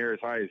up in the air as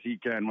high as he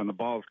can when the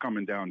ball's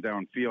coming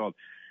downfield.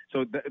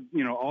 So,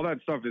 all that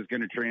stuff is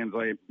going to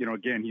translate.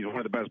 Again, he's one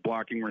of the best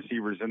blocking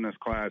receivers in this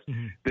class.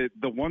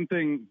 The one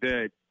thing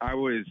that I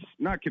was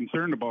not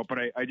concerned about, but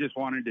I just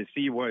wanted to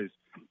see was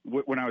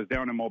when I was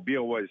down in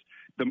Mobile was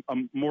a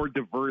more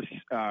diverse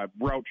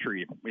route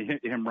tree,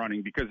 him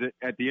running, because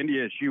at the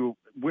NDSU,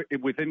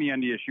 within the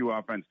NDSU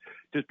offense,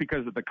 just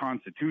because of the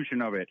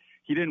constitution of it,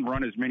 he didn't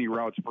run as many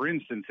routes, for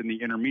instance, in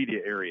the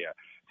intermediate area.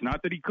 It's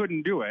not that he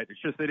couldn't do it.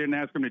 It's just they didn't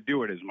ask him to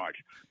do it as much.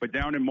 But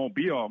down in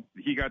Mobile,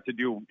 he got to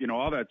do,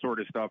 all that sort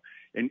of stuff.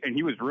 And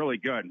he was really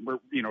good.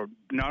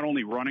 Not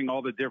only running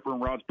all the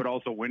different routes, but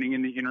also winning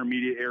in the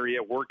intermediate area,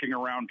 working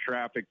around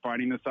traffic,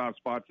 finding the soft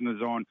spots in the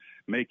zone,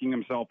 making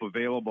himself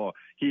available.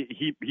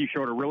 He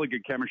showed a really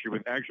good chemistry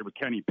with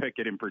Kenny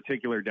Pickett in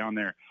particular down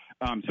there.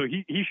 So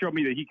he showed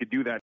me that he could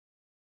do that.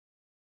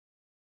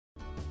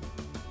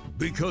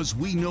 Because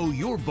we know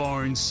your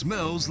barn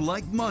smells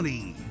like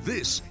money.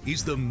 This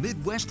is the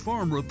Midwest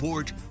Farm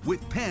Report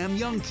with Pam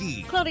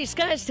Youngkey. Cloudy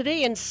skies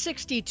today and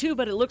 62,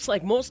 but it looks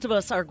like most of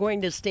us are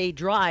going to stay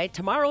dry.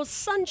 Tomorrow's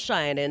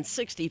sunshine and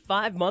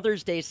 65.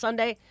 Mother's Day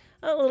Sunday,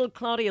 a little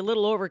cloudy, a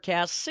little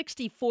overcast.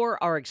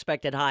 64 our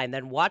expected high. And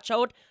then watch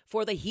out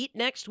for the heat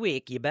next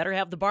week. You better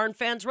have the barn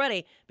fans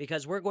ready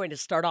because we're going to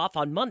start off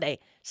on Monday,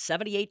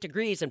 78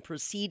 degrees, and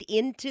proceed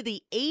into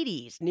the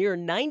 80s, near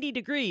 90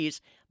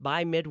 degrees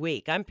by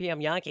midweek. I'm Pam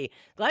Youngkey.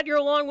 Glad you're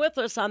along with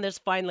us on this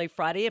finally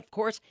Friday. Of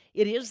course,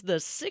 it is the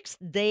 6th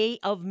day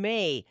of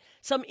May.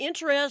 Some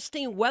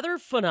interesting weather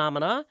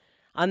phenomena.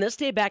 On this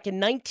day back in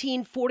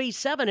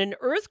 1947, an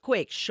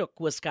earthquake shook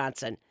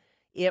Wisconsin.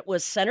 It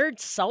was centered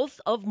south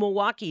of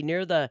Milwaukee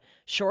near the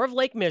shore of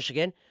Lake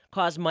Michigan,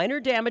 caused minor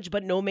damage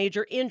but no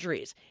major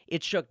injuries.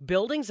 It shook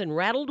buildings and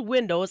rattled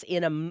windows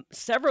in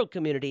several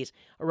communities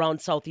around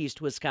southeast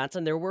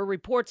Wisconsin. There were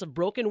reports of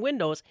broken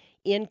windows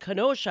in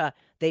Kenosha.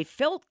 They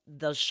felt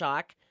the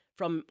shock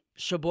from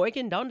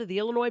Sheboygan down to the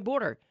Illinois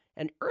border.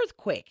 An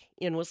earthquake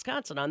in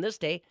Wisconsin on this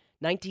day,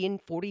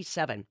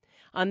 1947.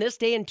 On this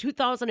day in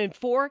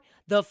 2004,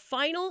 the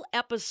final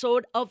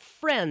episode of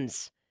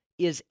Friends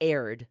is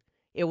aired.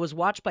 It was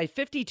watched by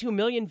 52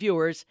 million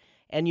viewers,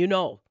 and you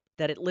know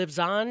that it lives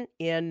on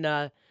in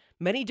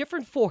many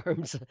different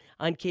forms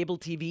on cable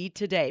TV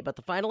today. But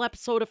the final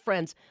episode of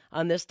Friends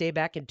on this day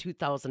back in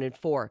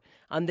 2004.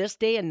 On this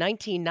day in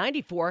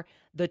 1994,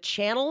 the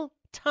Channel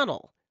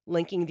Tunnel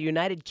linking the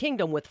United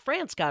Kingdom with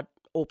France got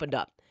opened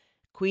up.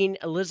 Queen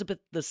Elizabeth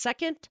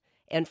II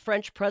and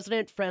French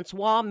President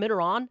Francois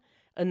Mitterrand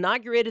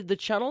inaugurated the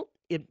channel.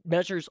 It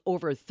measures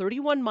over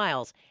 31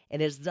 miles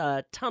and is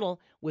the tunnel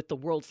with the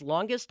world's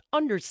longest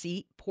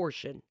undersea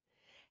portion.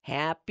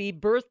 Happy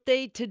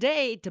birthday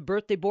today to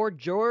birthday boy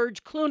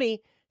George Clooney,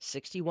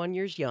 61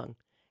 years young.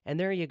 And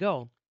there you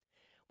go.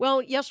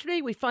 Well,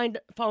 yesterday we found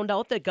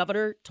out that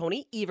Governor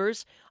Tony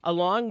Evers,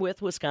 along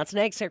with Wisconsin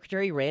Ag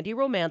Secretary Randy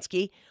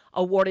Romanski,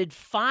 awarded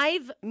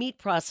 5 meat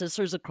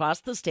processors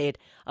across the state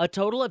a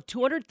total of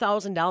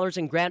 $200,000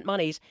 in grant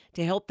monies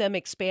to help them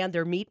expand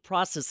their meat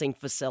processing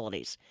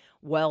facilities.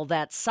 Well,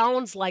 that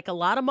sounds like a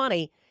lot of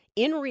money.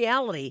 In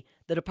reality,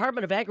 the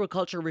Department of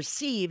Agriculture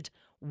received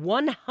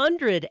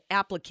 100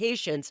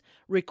 applications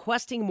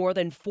requesting more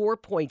than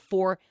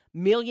 $4.4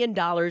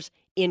 million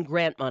in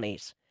grant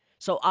monies.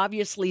 So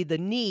obviously the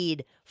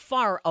need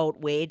far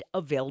outweighed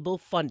available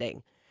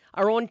funding.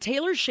 Our own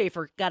Taylor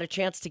Schaefer got a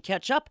chance to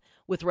catch up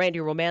with Randy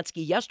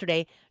Romanski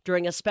yesterday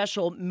during a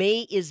special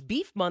May is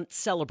Beef Month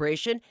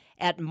celebration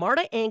at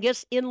Marta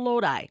Angus in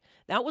Lodi.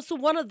 That was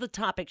one of the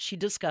topics she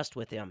discussed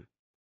with him.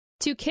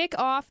 To kick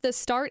off the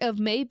start of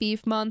May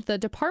Beef Month, the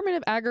Department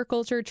of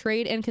Agriculture,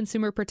 Trade, and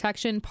Consumer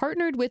Protection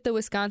partnered with the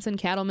Wisconsin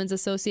Cattlemen's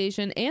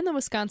Association and the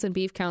Wisconsin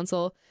Beef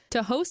Council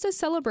to host a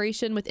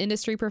celebration with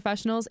industry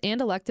professionals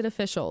and elected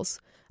officials.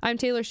 I'm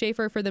Taylor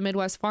Schaefer for the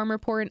Midwest Farm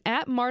Report, and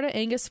at Marta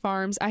Angus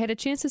Farms, I had a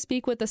chance to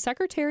speak with the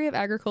Secretary of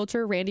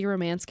Agriculture, Randy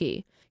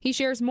Romanski. He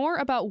shares more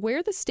about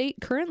where the state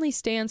currently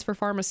stands for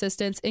farm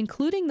assistance,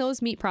 including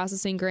those meat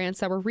processing grants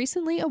that were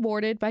recently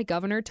awarded by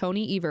Governor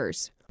Tony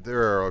Evers.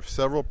 There are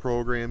several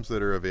programs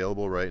that are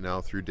available right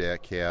now through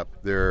DATCAP.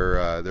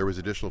 There was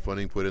additional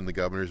funding put in the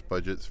governor's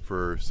budgets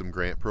for some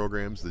grant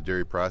programs. The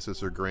dairy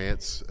processor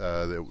grants,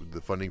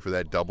 the funding for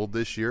that doubled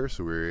this year,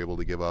 so we were able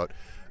to give out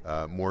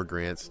more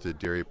grants to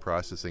dairy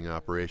processing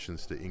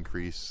operations to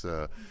increase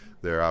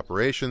their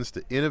operations,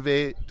 to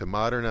innovate, to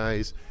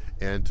modernize,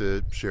 and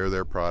to share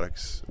their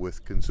products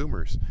with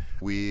consumers.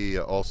 We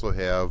also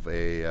have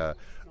a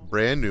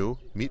brand new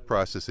meat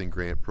processing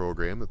grant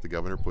program that the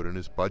governor put in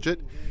his budget,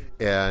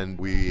 and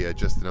we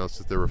just announced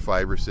that there were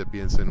 5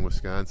 recipients in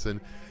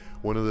Wisconsin.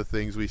 One of the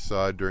things we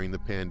saw during the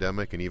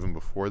pandemic and even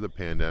before the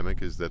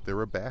pandemic is that there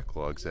were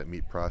backlogs at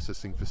meat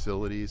processing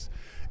facilities,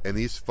 and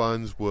these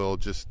funds will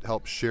just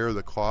help share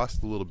the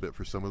cost a little bit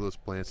for some of those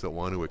plants that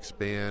want to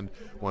expand,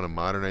 want to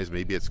modernize.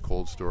 Maybe it's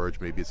cold storage,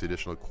 maybe it's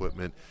additional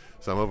equipment.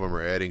 Some of them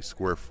are adding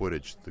square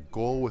footage. The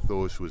goal with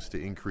those was to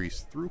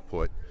increase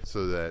throughput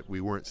so that we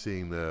weren't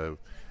seeing the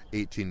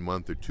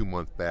 18-month or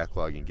 2-month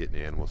backlog in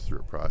getting animals through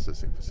a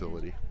processing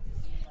facility.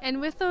 And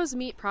with those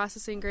meat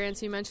processing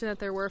grants, you mentioned that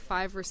there were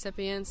 5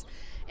 recipients.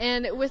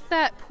 And with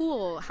that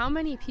pool, how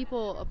many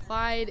people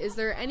applied? Is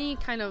there any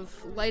kind of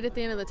light at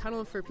the end of the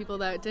tunnel for people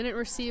that didn't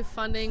receive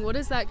funding? What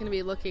is that going to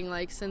be looking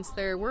like since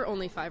there were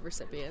only 5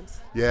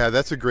 recipients? Yeah,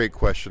 that's a great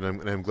question,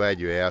 and I'm glad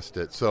you asked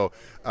it. So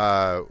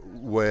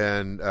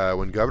when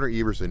Governor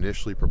Evers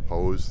initially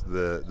proposed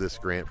this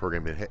grant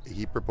program,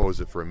 he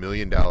proposed it for $1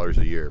 million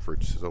a year, for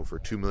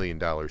 $2 million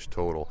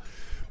total,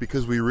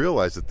 because we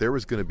realized that there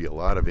was going to be a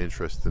lot of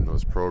interest in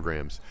those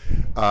programs.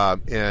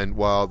 And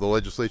while the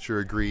legislature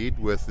agreed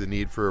with the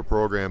need for a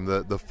program,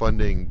 the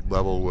funding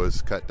level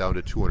was cut down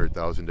to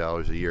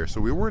 $200,000 a year.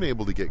 So we weren't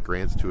able to get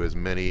grants to as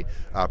many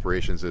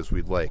operations as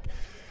we'd like.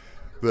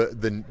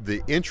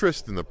 The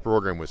interest in the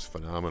program was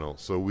phenomenal.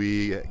 So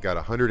we got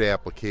 100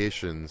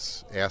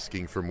 applications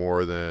asking for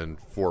more than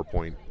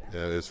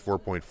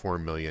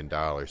 $4.4 million.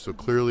 So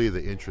clearly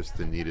the interest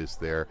and need is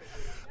there.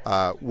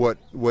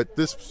 What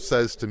this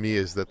says to me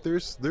is that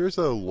there's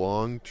a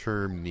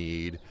long-term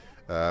need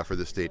for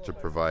the state to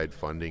provide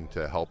funding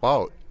to help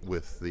out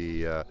with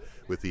the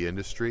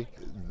industry.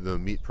 The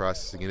meat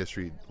processing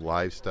industry, the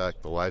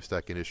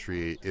livestock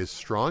industry is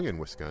strong in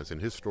Wisconsin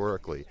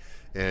historically,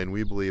 and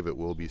we believe it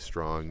will be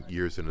strong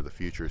years into the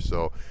future.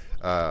 So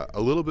a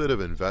little bit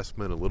of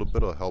investment, a little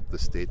bit of help the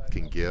state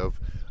can give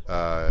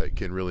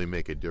can really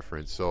make a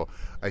difference. So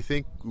I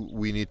think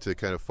we need to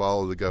kind of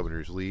follow the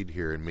governor's lead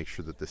here and make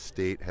sure that the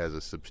state has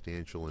a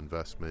substantial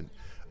investment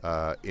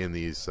in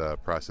these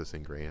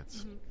processing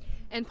grants. Mm-hmm.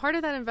 And part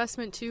of that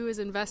investment, too, is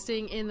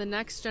investing in the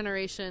next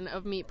generation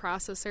of meat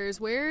processors.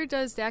 Where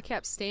does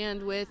DACAP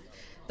stand with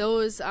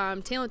those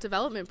talent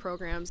development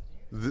programs?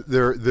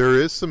 There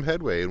is some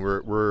headway, and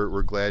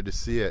we're glad to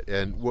see it.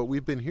 And what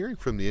we've been hearing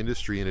from the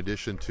industry, in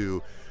addition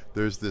to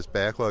there's this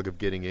backlog of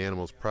getting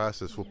animals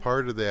processed, well,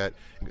 part of that,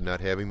 not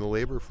having the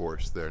labor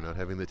force there, not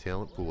having the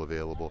talent pool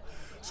available.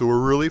 So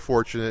we're really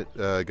fortunate.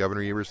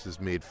 Governor Evers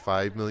has made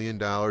 $5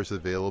 million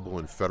available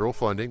in federal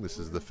funding. This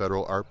is the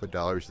federal ARPA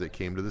dollars that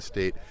came to the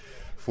state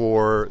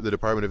for the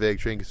Department of Ag,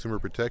 Trade, and Consumer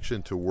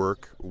Protection to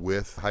work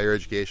with higher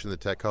education, the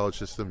Tech College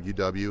System,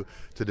 UW,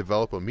 to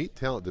develop a meat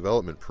talent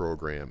development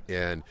program.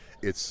 And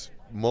it's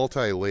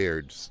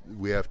multi-layered.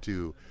 We have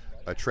to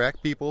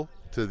attract people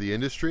to the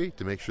industry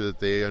to make sure that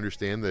they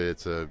understand that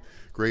it's a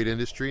great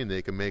industry and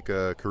they can make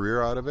a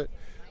career out of it.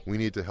 We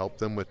need to help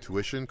them with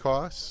tuition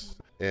costs.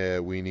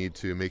 We need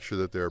to make sure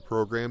that there are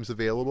programs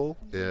available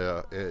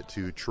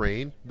to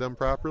train them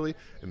properly.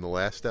 And the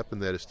last step in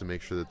that is to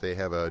make sure that they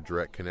have a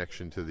direct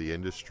connection to the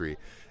industry.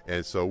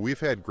 And so we've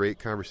had great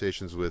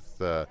conversations with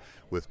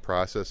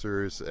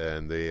processors,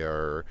 and they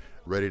are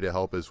ready to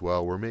help as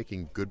well. We're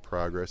making good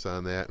progress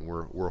on that, and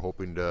we're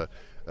hoping to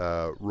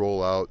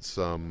roll out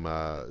some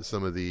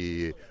of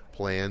the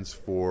plans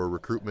for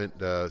recruitment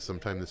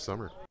sometime this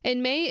summer.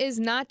 And May is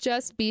not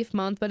just Beef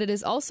Month, but it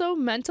is also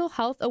Mental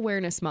Health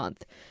Awareness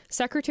Month.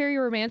 Secretary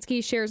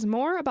Romanski shares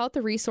more about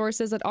the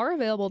resources that are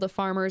available to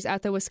farmers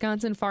at the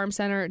Wisconsin Farm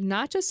Center,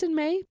 not just in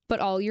May, but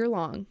all year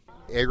long.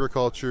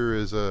 Agriculture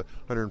is a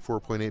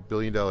 $104.8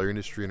 billion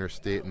industry in our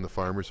state, and our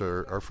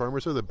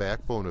farmers are the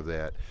backbone of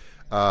that.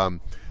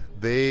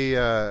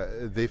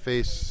 They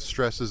face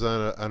stresses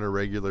on a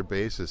regular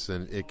basis,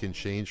 and it can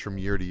change from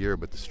year to year,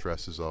 but the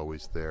stress is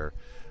always there.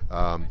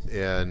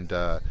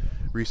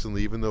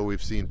 Recently, even though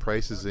we've seen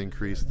prices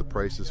increase, the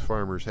prices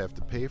farmers have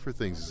to pay for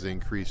things has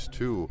increased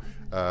too.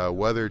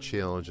 Weather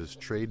challenges,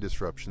 trade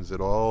disruptions,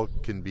 it all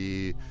can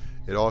be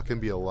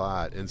a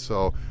lot. And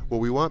so what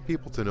we want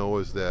people to know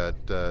is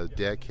that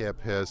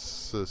DACAP has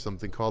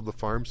something called the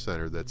Farm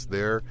Center that's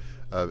there,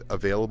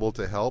 available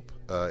to help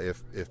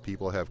if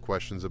people have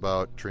questions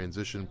about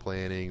transition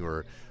planning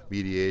or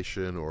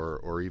mediation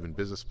or even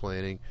business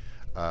planning.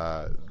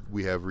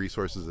 We have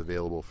resources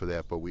available for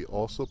that, but we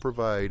also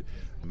provide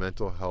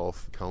mental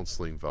health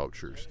counseling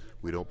vouchers.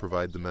 We don't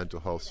provide the mental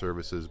health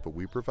services, but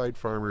we provide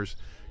farmers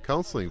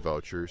counseling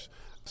vouchers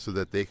so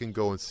that they can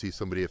go and see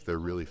somebody if they're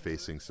really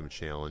facing some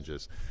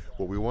challenges.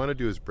 What we want to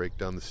do is break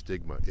down the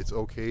stigma. It's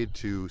okay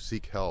to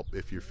seek help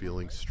if you're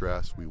feeling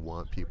stressed. We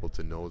want people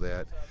to know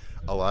that.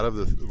 A lot of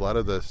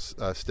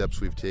the steps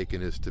we've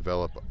taken is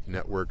develop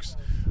networks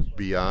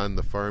beyond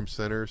the Farm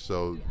Center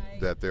so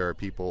that there are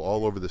people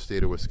all over the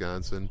state of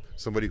Wisconsin,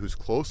 somebody who's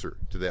closer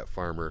to that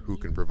farmer who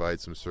can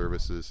provide some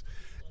services.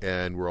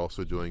 And we're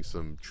also doing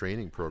some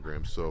training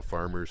programs so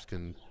farmers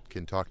can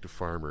talk to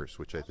farmers,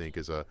 which I think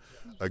is a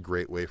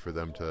great way for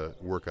them to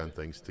work on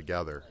things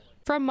together.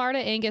 From Marta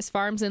Angus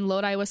Farms in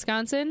Lodi,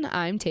 Wisconsin,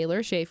 I'm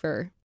Taylor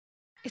Schaefer.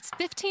 It's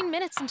 15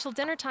 minutes until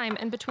dinner time,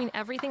 and between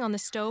everything on the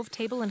stove,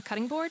 table, and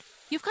cutting board,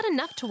 you've got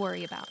enough to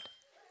worry about.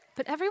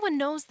 But everyone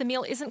knows the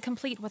meal isn't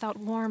complete without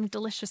warm,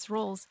 delicious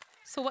rolls.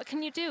 So what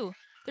can you do?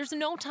 There's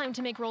no time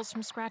to make rolls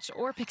from scratch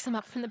or pick some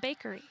up from the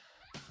bakery.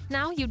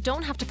 Now you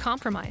don't have to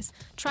compromise.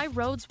 Try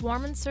Rhodes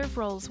Warm and Serve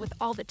rolls with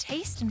all the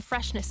taste and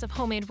freshness of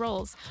homemade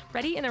rolls,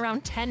 ready in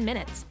around 10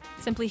 minutes.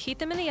 Simply heat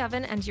them in the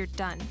oven and you're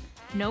done.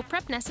 No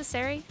prep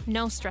necessary,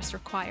 no stress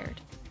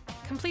required.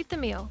 Complete the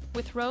meal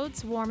with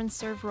Rhodes Warm and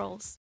Serve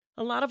rolls.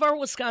 A lot of our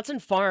Wisconsin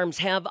farms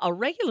have a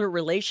regular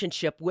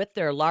relationship with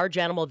their large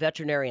animal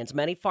veterinarians.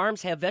 Many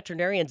farms have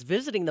veterinarians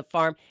visiting the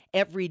farm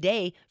every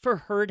day for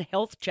herd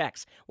health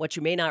checks. What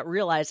you may not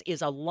realize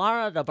is a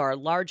lot of our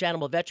large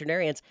animal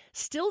veterinarians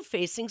still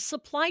facing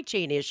supply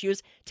chain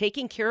issues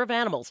taking care of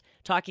animals.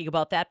 Talking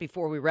about that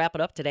before we wrap it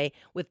up today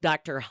with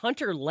Dr.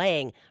 Hunter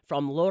Lang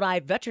from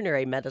Lodi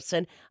Veterinary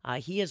Medicine.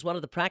 He is one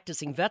of the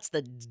practicing vets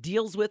that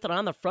deals with it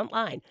on the front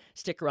line.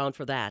 Stick around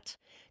for that.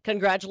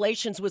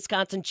 Congratulations,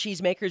 Wisconsin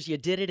cheesemakers. You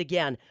did it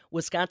again.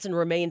 Wisconsin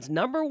remains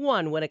number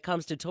one when it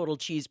comes to total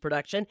cheese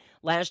production.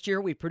 Last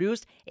year, we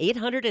produced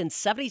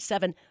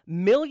 877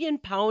 million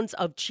pounds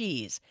of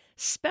cheese.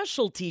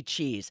 Specialty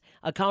cheese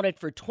accounted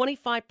for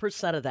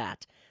 25% of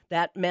that.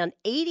 That meant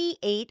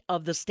 88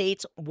 of the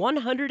state's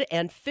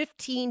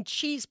 115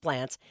 cheese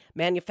plants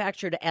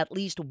manufactured at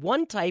least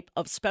one type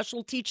of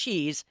specialty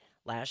cheese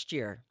last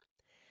year.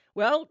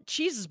 Well,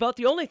 cheese is about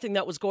the only thing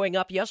that was going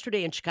up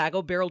yesterday in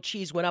Chicago. Barrel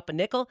cheese went up a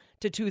nickel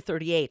to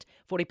 $2.38.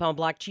 40-pound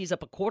block cheese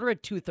up a quarter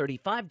at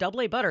 $2.35. Double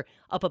A butter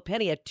up a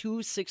penny at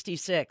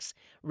 $2.66.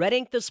 Red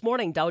ink this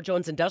morning. Dow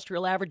Jones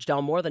Industrial Average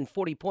down more than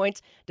 40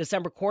 points.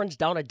 December corn's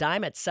down a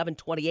dime at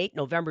 $7.28.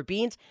 November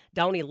beans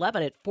down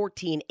 11 at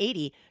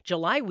 $14.80.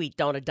 July wheat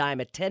down a dime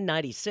at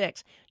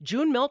 $10.96.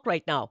 June milk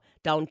right now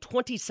down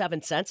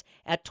 27 cents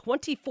at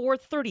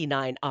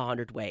 $24.39 a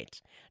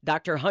hundredweight.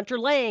 Dr. Hunter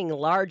Lang,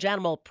 large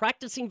animal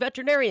practicing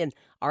veterinarian,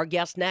 our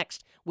guest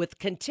next with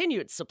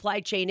continued supply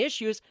chain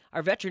issues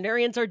our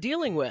veterinarians are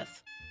dealing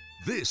with.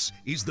 This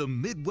is the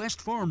Midwest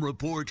Farm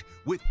Report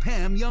with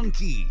Pam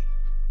Youngkey.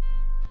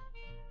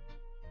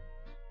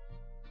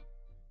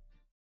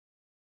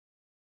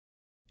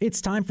 It's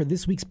time for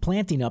this week's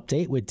planting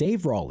update with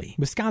Dave Rowley,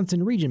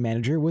 Wisconsin Region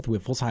Manager with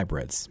Wiffles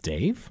Hybrids.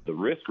 Dave? The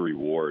risk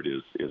reward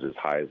is as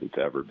high as it's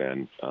ever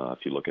been if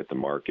you look at the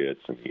markets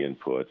and the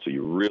input. So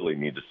you really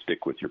need to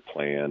stick with your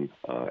plan,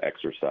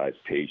 exercise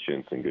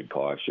patience and good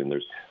caution.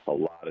 There's a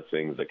lot of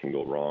things that can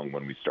go wrong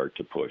when we start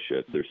to push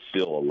it. There's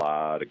still a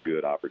lot of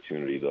good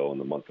opportunity, though, in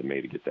the month of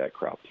May to get that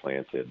crop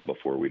planted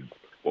before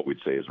what we'd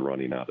say is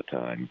running out of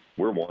time.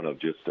 We're one of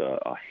just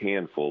a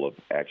handful of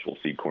actual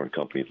seed corn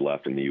companies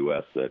left in the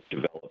U.S. that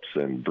develops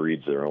and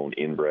breeds their own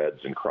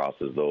inbreds and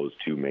crosses those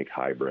to make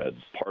hybrids.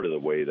 Part of the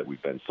way that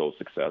we've been so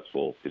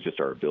successful is just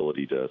our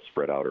ability to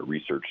spread out our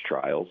research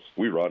trials.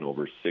 We run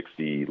over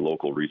 60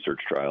 local research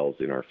trials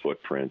in our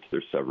footprint.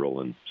 There's several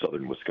in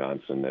southern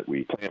Wisconsin that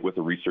we plant with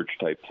a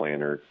research-type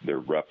planter.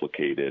 They're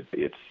replicated.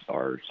 It's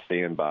our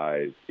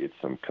standbys. It's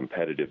some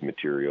competitive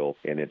material,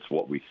 and it's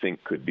what we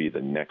think could be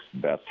the next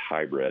best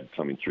hybrid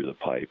coming through the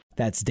pipe.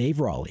 That's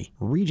Dave Rowley,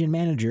 Region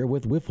Manager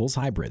with Wiffles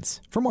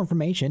Hybrids. For more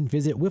information,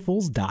 visit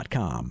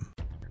wiffles.com.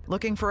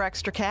 Looking for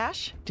extra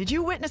cash? Did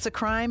you witness a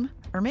crime?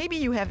 Or maybe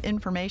you have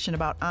information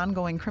about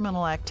ongoing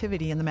criminal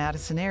activity in the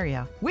Madison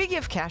area. We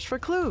give cash for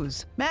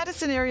clues.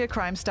 Madison Area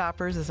Crime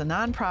Stoppers is a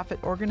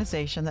nonprofit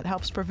organization that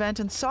helps prevent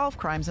and solve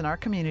crimes in our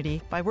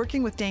community by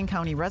working with Dane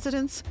County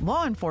residents,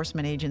 law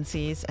enforcement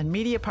agencies, and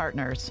media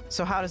partners.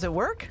 So how does it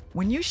work?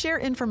 When you share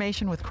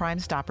information with Crime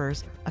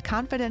Stoppers, a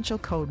confidential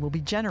code will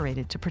be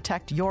generated to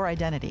protect your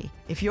identity.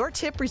 If your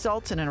tip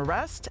results in an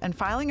arrest and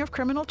filing of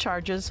criminal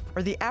charges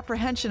or the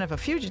apprehension of a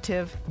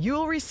fugitive,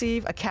 you'll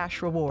receive a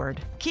cash reward.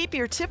 Keep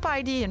your tip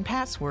ID and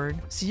password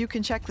so you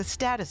can check the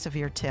status of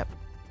your tip.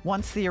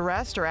 Once the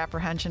arrest or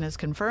apprehension is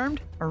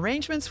confirmed,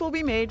 arrangements will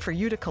be made for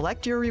you to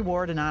collect your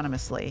reward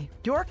anonymously.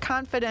 Your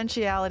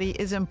confidentiality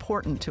is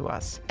important to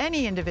us.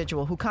 Any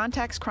individual who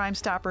contacts Crime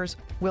Stoppers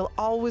will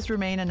always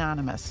remain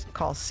anonymous.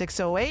 Call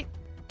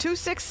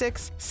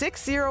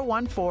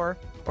 608-266-6014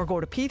 or go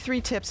to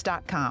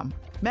p3tips.com.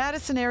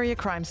 Madison Area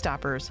Crime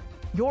Stoppers.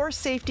 Your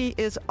safety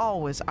is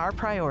always our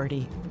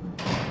priority.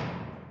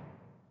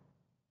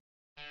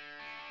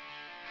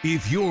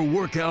 If your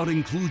workout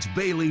includes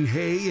baling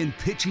hay and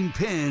pitching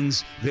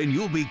pens, then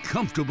you'll be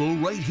comfortable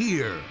right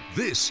here.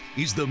 This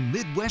is the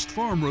Midwest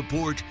Farm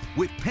Report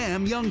with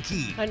Pam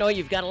Youngkey. I know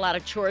you've got a lot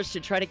of chores to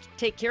try to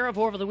take care of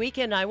over the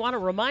weekend. I want to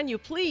remind you,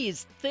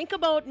 please think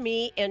about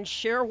me and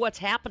share what's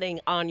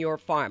happening on your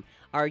farm.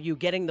 Are you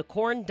getting the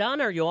corn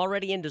done? Are you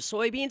already into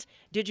soybeans?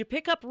 Did you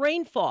pick up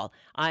rainfall?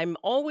 I'm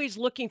always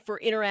looking for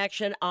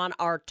interaction on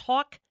our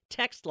Talk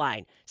text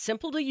line.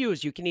 Simple to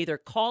use. You can either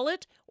call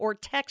it or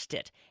text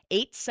it.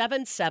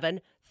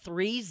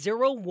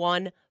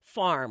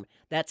 877-301-FARM.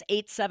 That's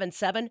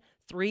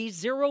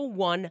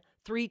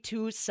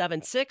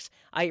 877-301-3276.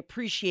 I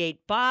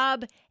appreciate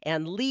Bob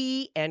and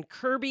Lee and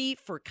Kirby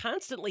for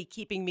constantly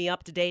keeping me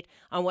up to date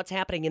on what's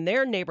happening in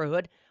their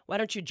neighborhood. Why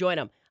don't you join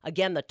them?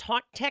 Again, the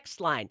Talk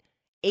text line,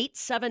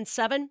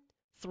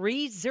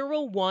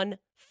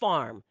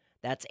 877-301-FARM.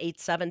 That's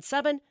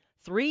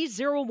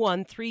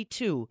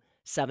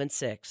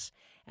 877-301-3276.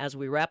 As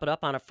we wrap it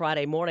up on a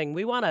Friday morning,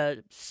 we want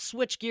to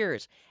switch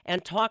gears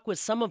and talk with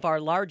some of our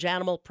large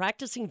animal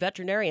practicing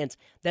veterinarians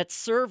that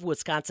serve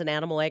Wisconsin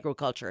animal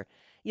agriculture.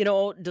 You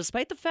know,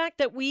 despite the fact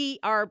that we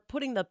are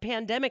putting the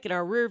pandemic in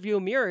our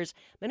rearview mirrors,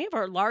 many of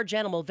our large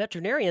animal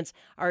veterinarians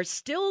are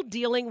still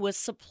dealing with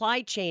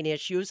supply chain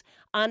issues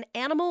on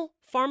animal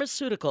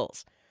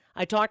pharmaceuticals.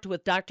 I talked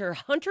with Dr.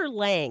 Hunter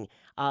Lang,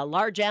 a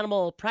large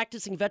animal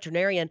practicing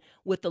veterinarian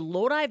with the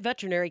Lodi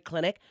Veterinary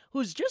Clinic,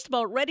 who's just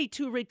about ready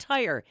to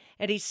retire.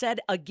 And he said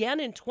again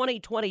in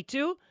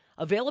 2022,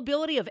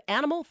 availability of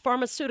animal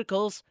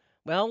pharmaceuticals,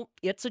 well,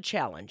 it's a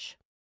challenge.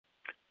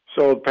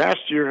 So the past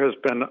year has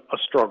been a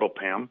struggle,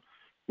 Pam.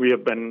 We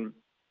have been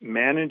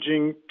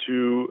managing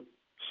to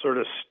sort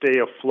of stay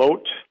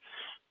afloat.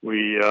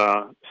 We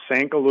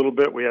sank a little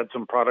bit. We had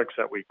some products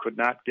that we could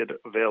not get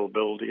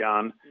availability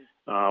on.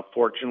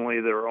 Fortunately,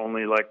 they were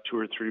only like 2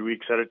 or 3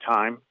 weeks at a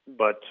time.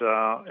 But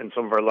in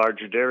some of our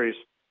larger dairies,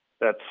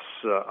 that's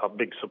a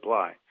big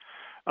supply.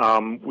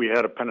 We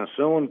had a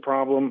penicillin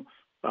problem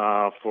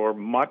for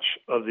much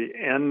of the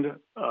end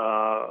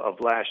of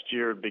last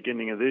year,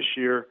 beginning of this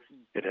year.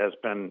 It has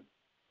been,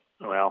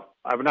 well,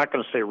 I'm not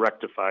going to say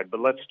rectified, but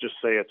let's just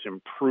say it's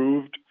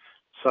improved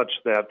such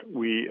that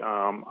we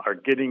are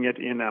getting it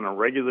in on a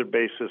regular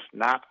basis,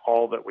 not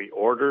all that we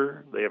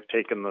order. They have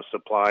taken the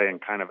supply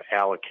and kind of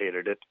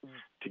allocated it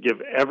to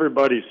give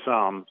everybody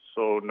some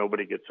so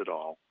nobody gets it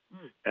all.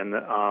 And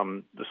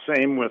the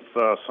same with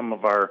some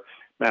of our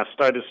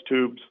mastitis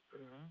tubes.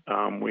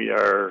 We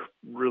are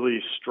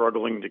really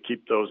struggling to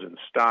keep those in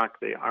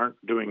stock. They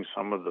aren't doing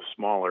some of the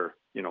smaller,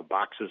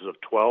 boxes of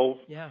 12.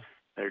 Yeah.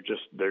 They're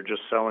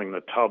just selling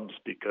the tubs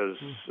because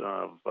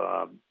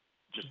of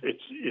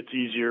it's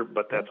easier,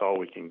 but that's all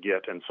we can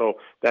get. And so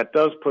that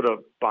does put a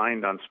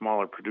bind on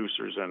smaller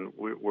producers, and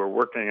we're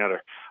working at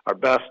our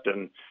best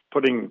and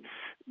putting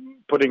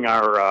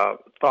our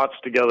thoughts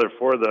together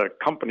for the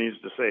companies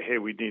to say, hey,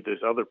 we need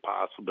these other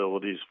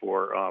possibilities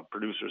for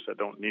producers that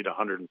don't need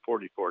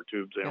 144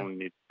 tubes. They only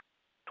need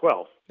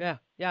 12.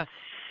 Yeah.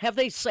 Have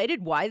they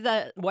cited why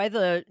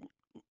the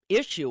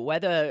issue, why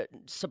the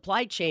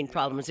supply chain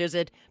problems? Is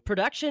it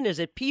production? Is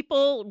it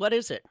people? What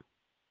is it?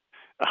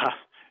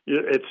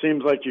 It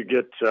seems like you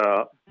get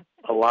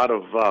a lot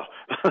of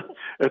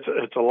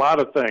it's a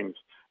lot of things.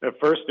 At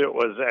first, it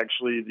was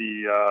actually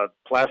the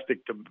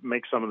plastic to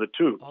make some of the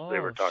tubes they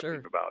were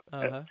talking about.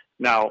 Uh-huh.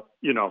 Now,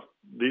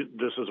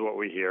 this is what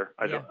we hear.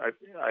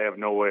 I have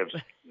no way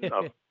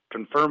of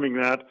confirming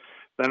that.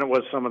 Then it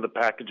was some of the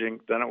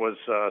packaging. Then it was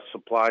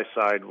supply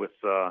side with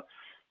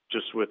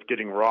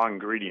getting raw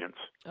ingredients.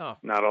 Oh.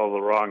 Not all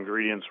the raw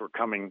ingredients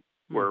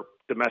were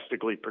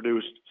domestically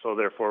produced, so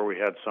therefore we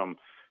had some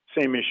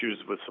same issues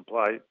with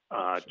supply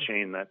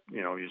chain that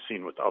you've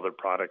seen with other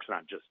products,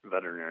 not just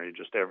veterinary,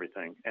 just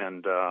everything.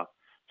 And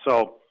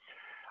so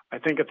I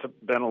think it's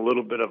been a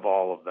little bit of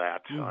all of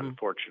that,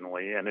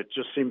 unfortunately. And it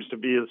just seems to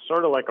be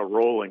sort of like a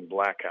rolling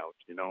blackout.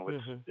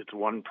 It's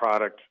one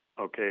product.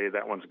 Okay,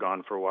 that one's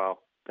gone for a while.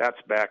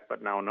 That's back,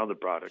 but now another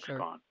product's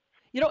gone.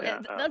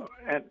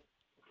 And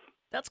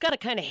that's got to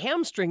kind of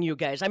hamstring you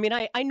guys. I mean,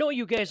 I know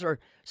you guys are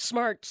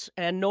smart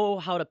and know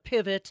how to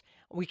pivot.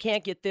 We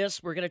can't get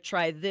this. We're going to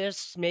try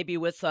this, maybe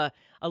with a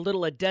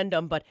little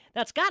addendum, but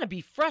that's got to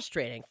be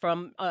frustrating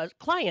from a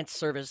client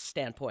service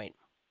standpoint.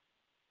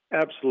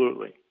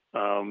 Absolutely.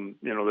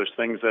 There's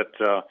things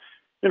that,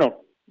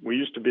 we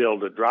used to be able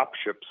to drop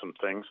ship some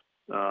things,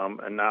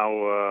 and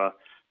now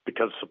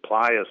because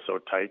supply is so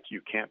tight,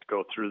 you can't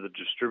go through the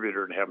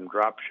distributor and have them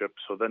drop ship.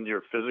 So then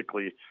you're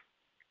physically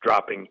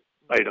dropping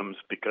items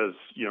because,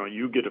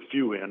 you get a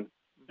few in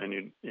and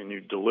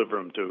you deliver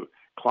them to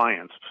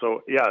clients.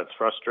 So yeah, it's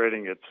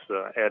frustrating.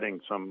 It's adding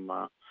some,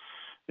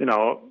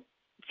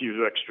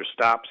 few extra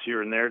stops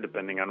here and there,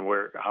 depending on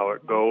how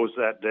it goes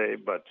that day.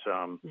 But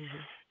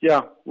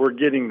yeah, we're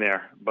getting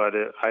there. But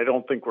I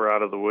don't think we're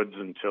out of the woods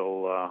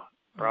until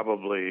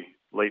probably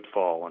late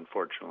fall,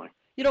 unfortunately.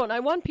 And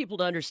I want people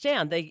to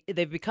understand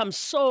they've become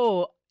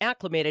so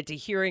acclimated to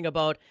hearing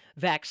about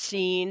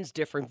vaccines,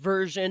 different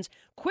versions,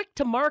 quick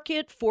to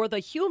market for the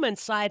human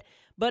side,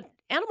 but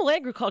animal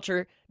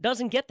agriculture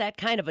doesn't get that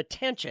kind of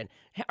attention.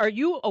 Are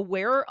you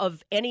aware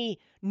of any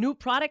new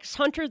products,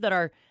 Hunter, that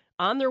are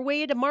on their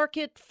way to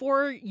market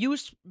for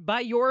use by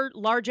your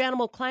large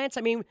animal clients?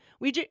 I mean,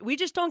 we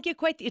just don't get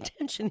quite the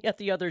attention that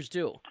the others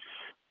do.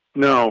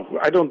 No,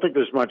 I don't think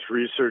there's much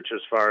research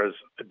as far as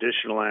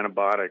additional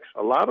antibiotics.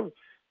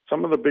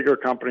 Some of the bigger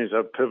companies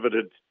have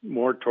pivoted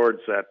more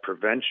towards that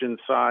prevention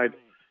side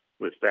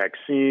with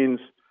vaccines,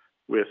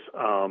 with,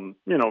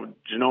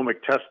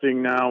 genomic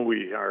testing now.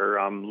 We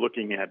are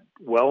looking at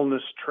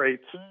wellness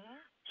traits.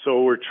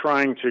 So we're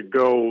trying to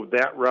go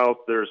that route.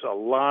 There's a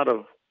lot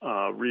of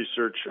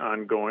research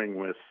ongoing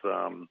with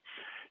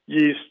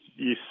yeast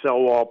cell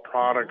wall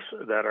products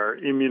that are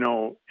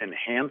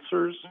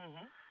immunoenhancers,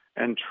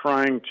 and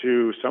trying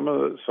to some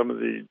of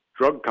the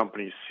drug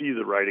companies see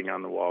the writing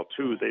on the wall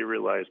too. They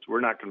realized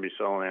we're not going to be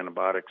selling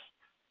antibiotics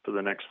for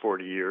the next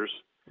 40 years.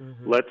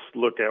 Let's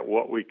look at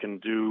what we can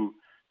do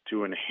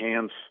to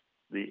enhance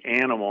the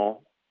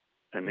animal,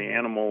 and the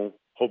animal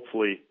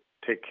hopefully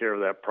take care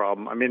of that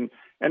problem. I mean,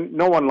 and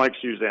no one likes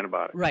to use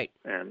antibiotics. Right.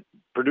 And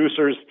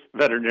producers,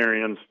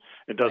 veterinarians,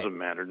 it doesn't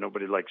matter.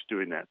 Nobody likes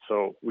doing that.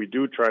 So we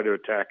do try to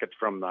attack it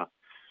from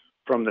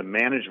the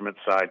management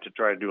side to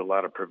try to do a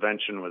lot of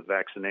prevention with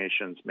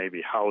vaccinations,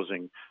 maybe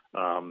housing,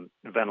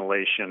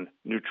 ventilation,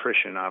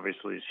 nutrition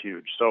obviously is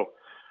huge. So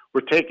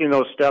we're taking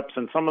those steps,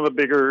 and some of the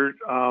bigger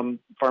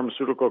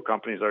pharmaceutical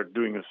companies are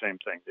doing the same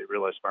thing. They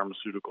realize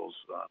pharmaceuticals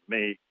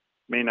may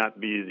not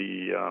be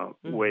the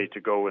way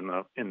to go in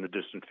the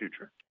distant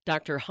future.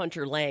 Dr.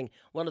 Hunter Lang,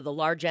 one of the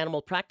large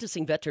animal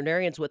practicing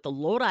veterinarians with the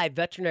Lodi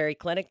Veterinary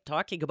Clinic,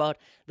 talking about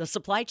the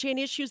supply chain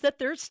issues that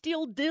they're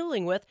still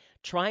dealing with,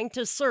 trying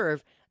to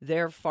serve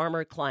their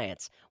farmer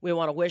clients. We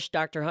want to wish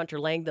Dr. Hunter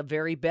Lang the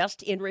very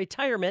best in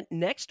retirement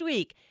next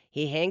week.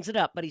 He hangs it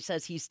up, but he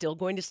says he's still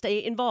going to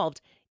stay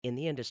involved in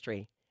the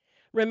industry.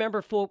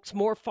 Remember, folks,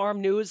 more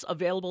farm news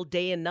available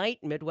day and night.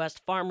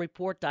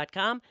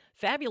 MidwestFarmReport.com.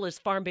 Fabulous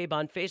Farm Babe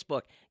on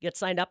Facebook. Get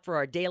signed up for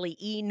our daily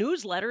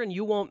e-newsletter and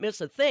you won't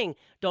miss a thing.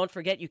 Don't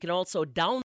forget, you can also download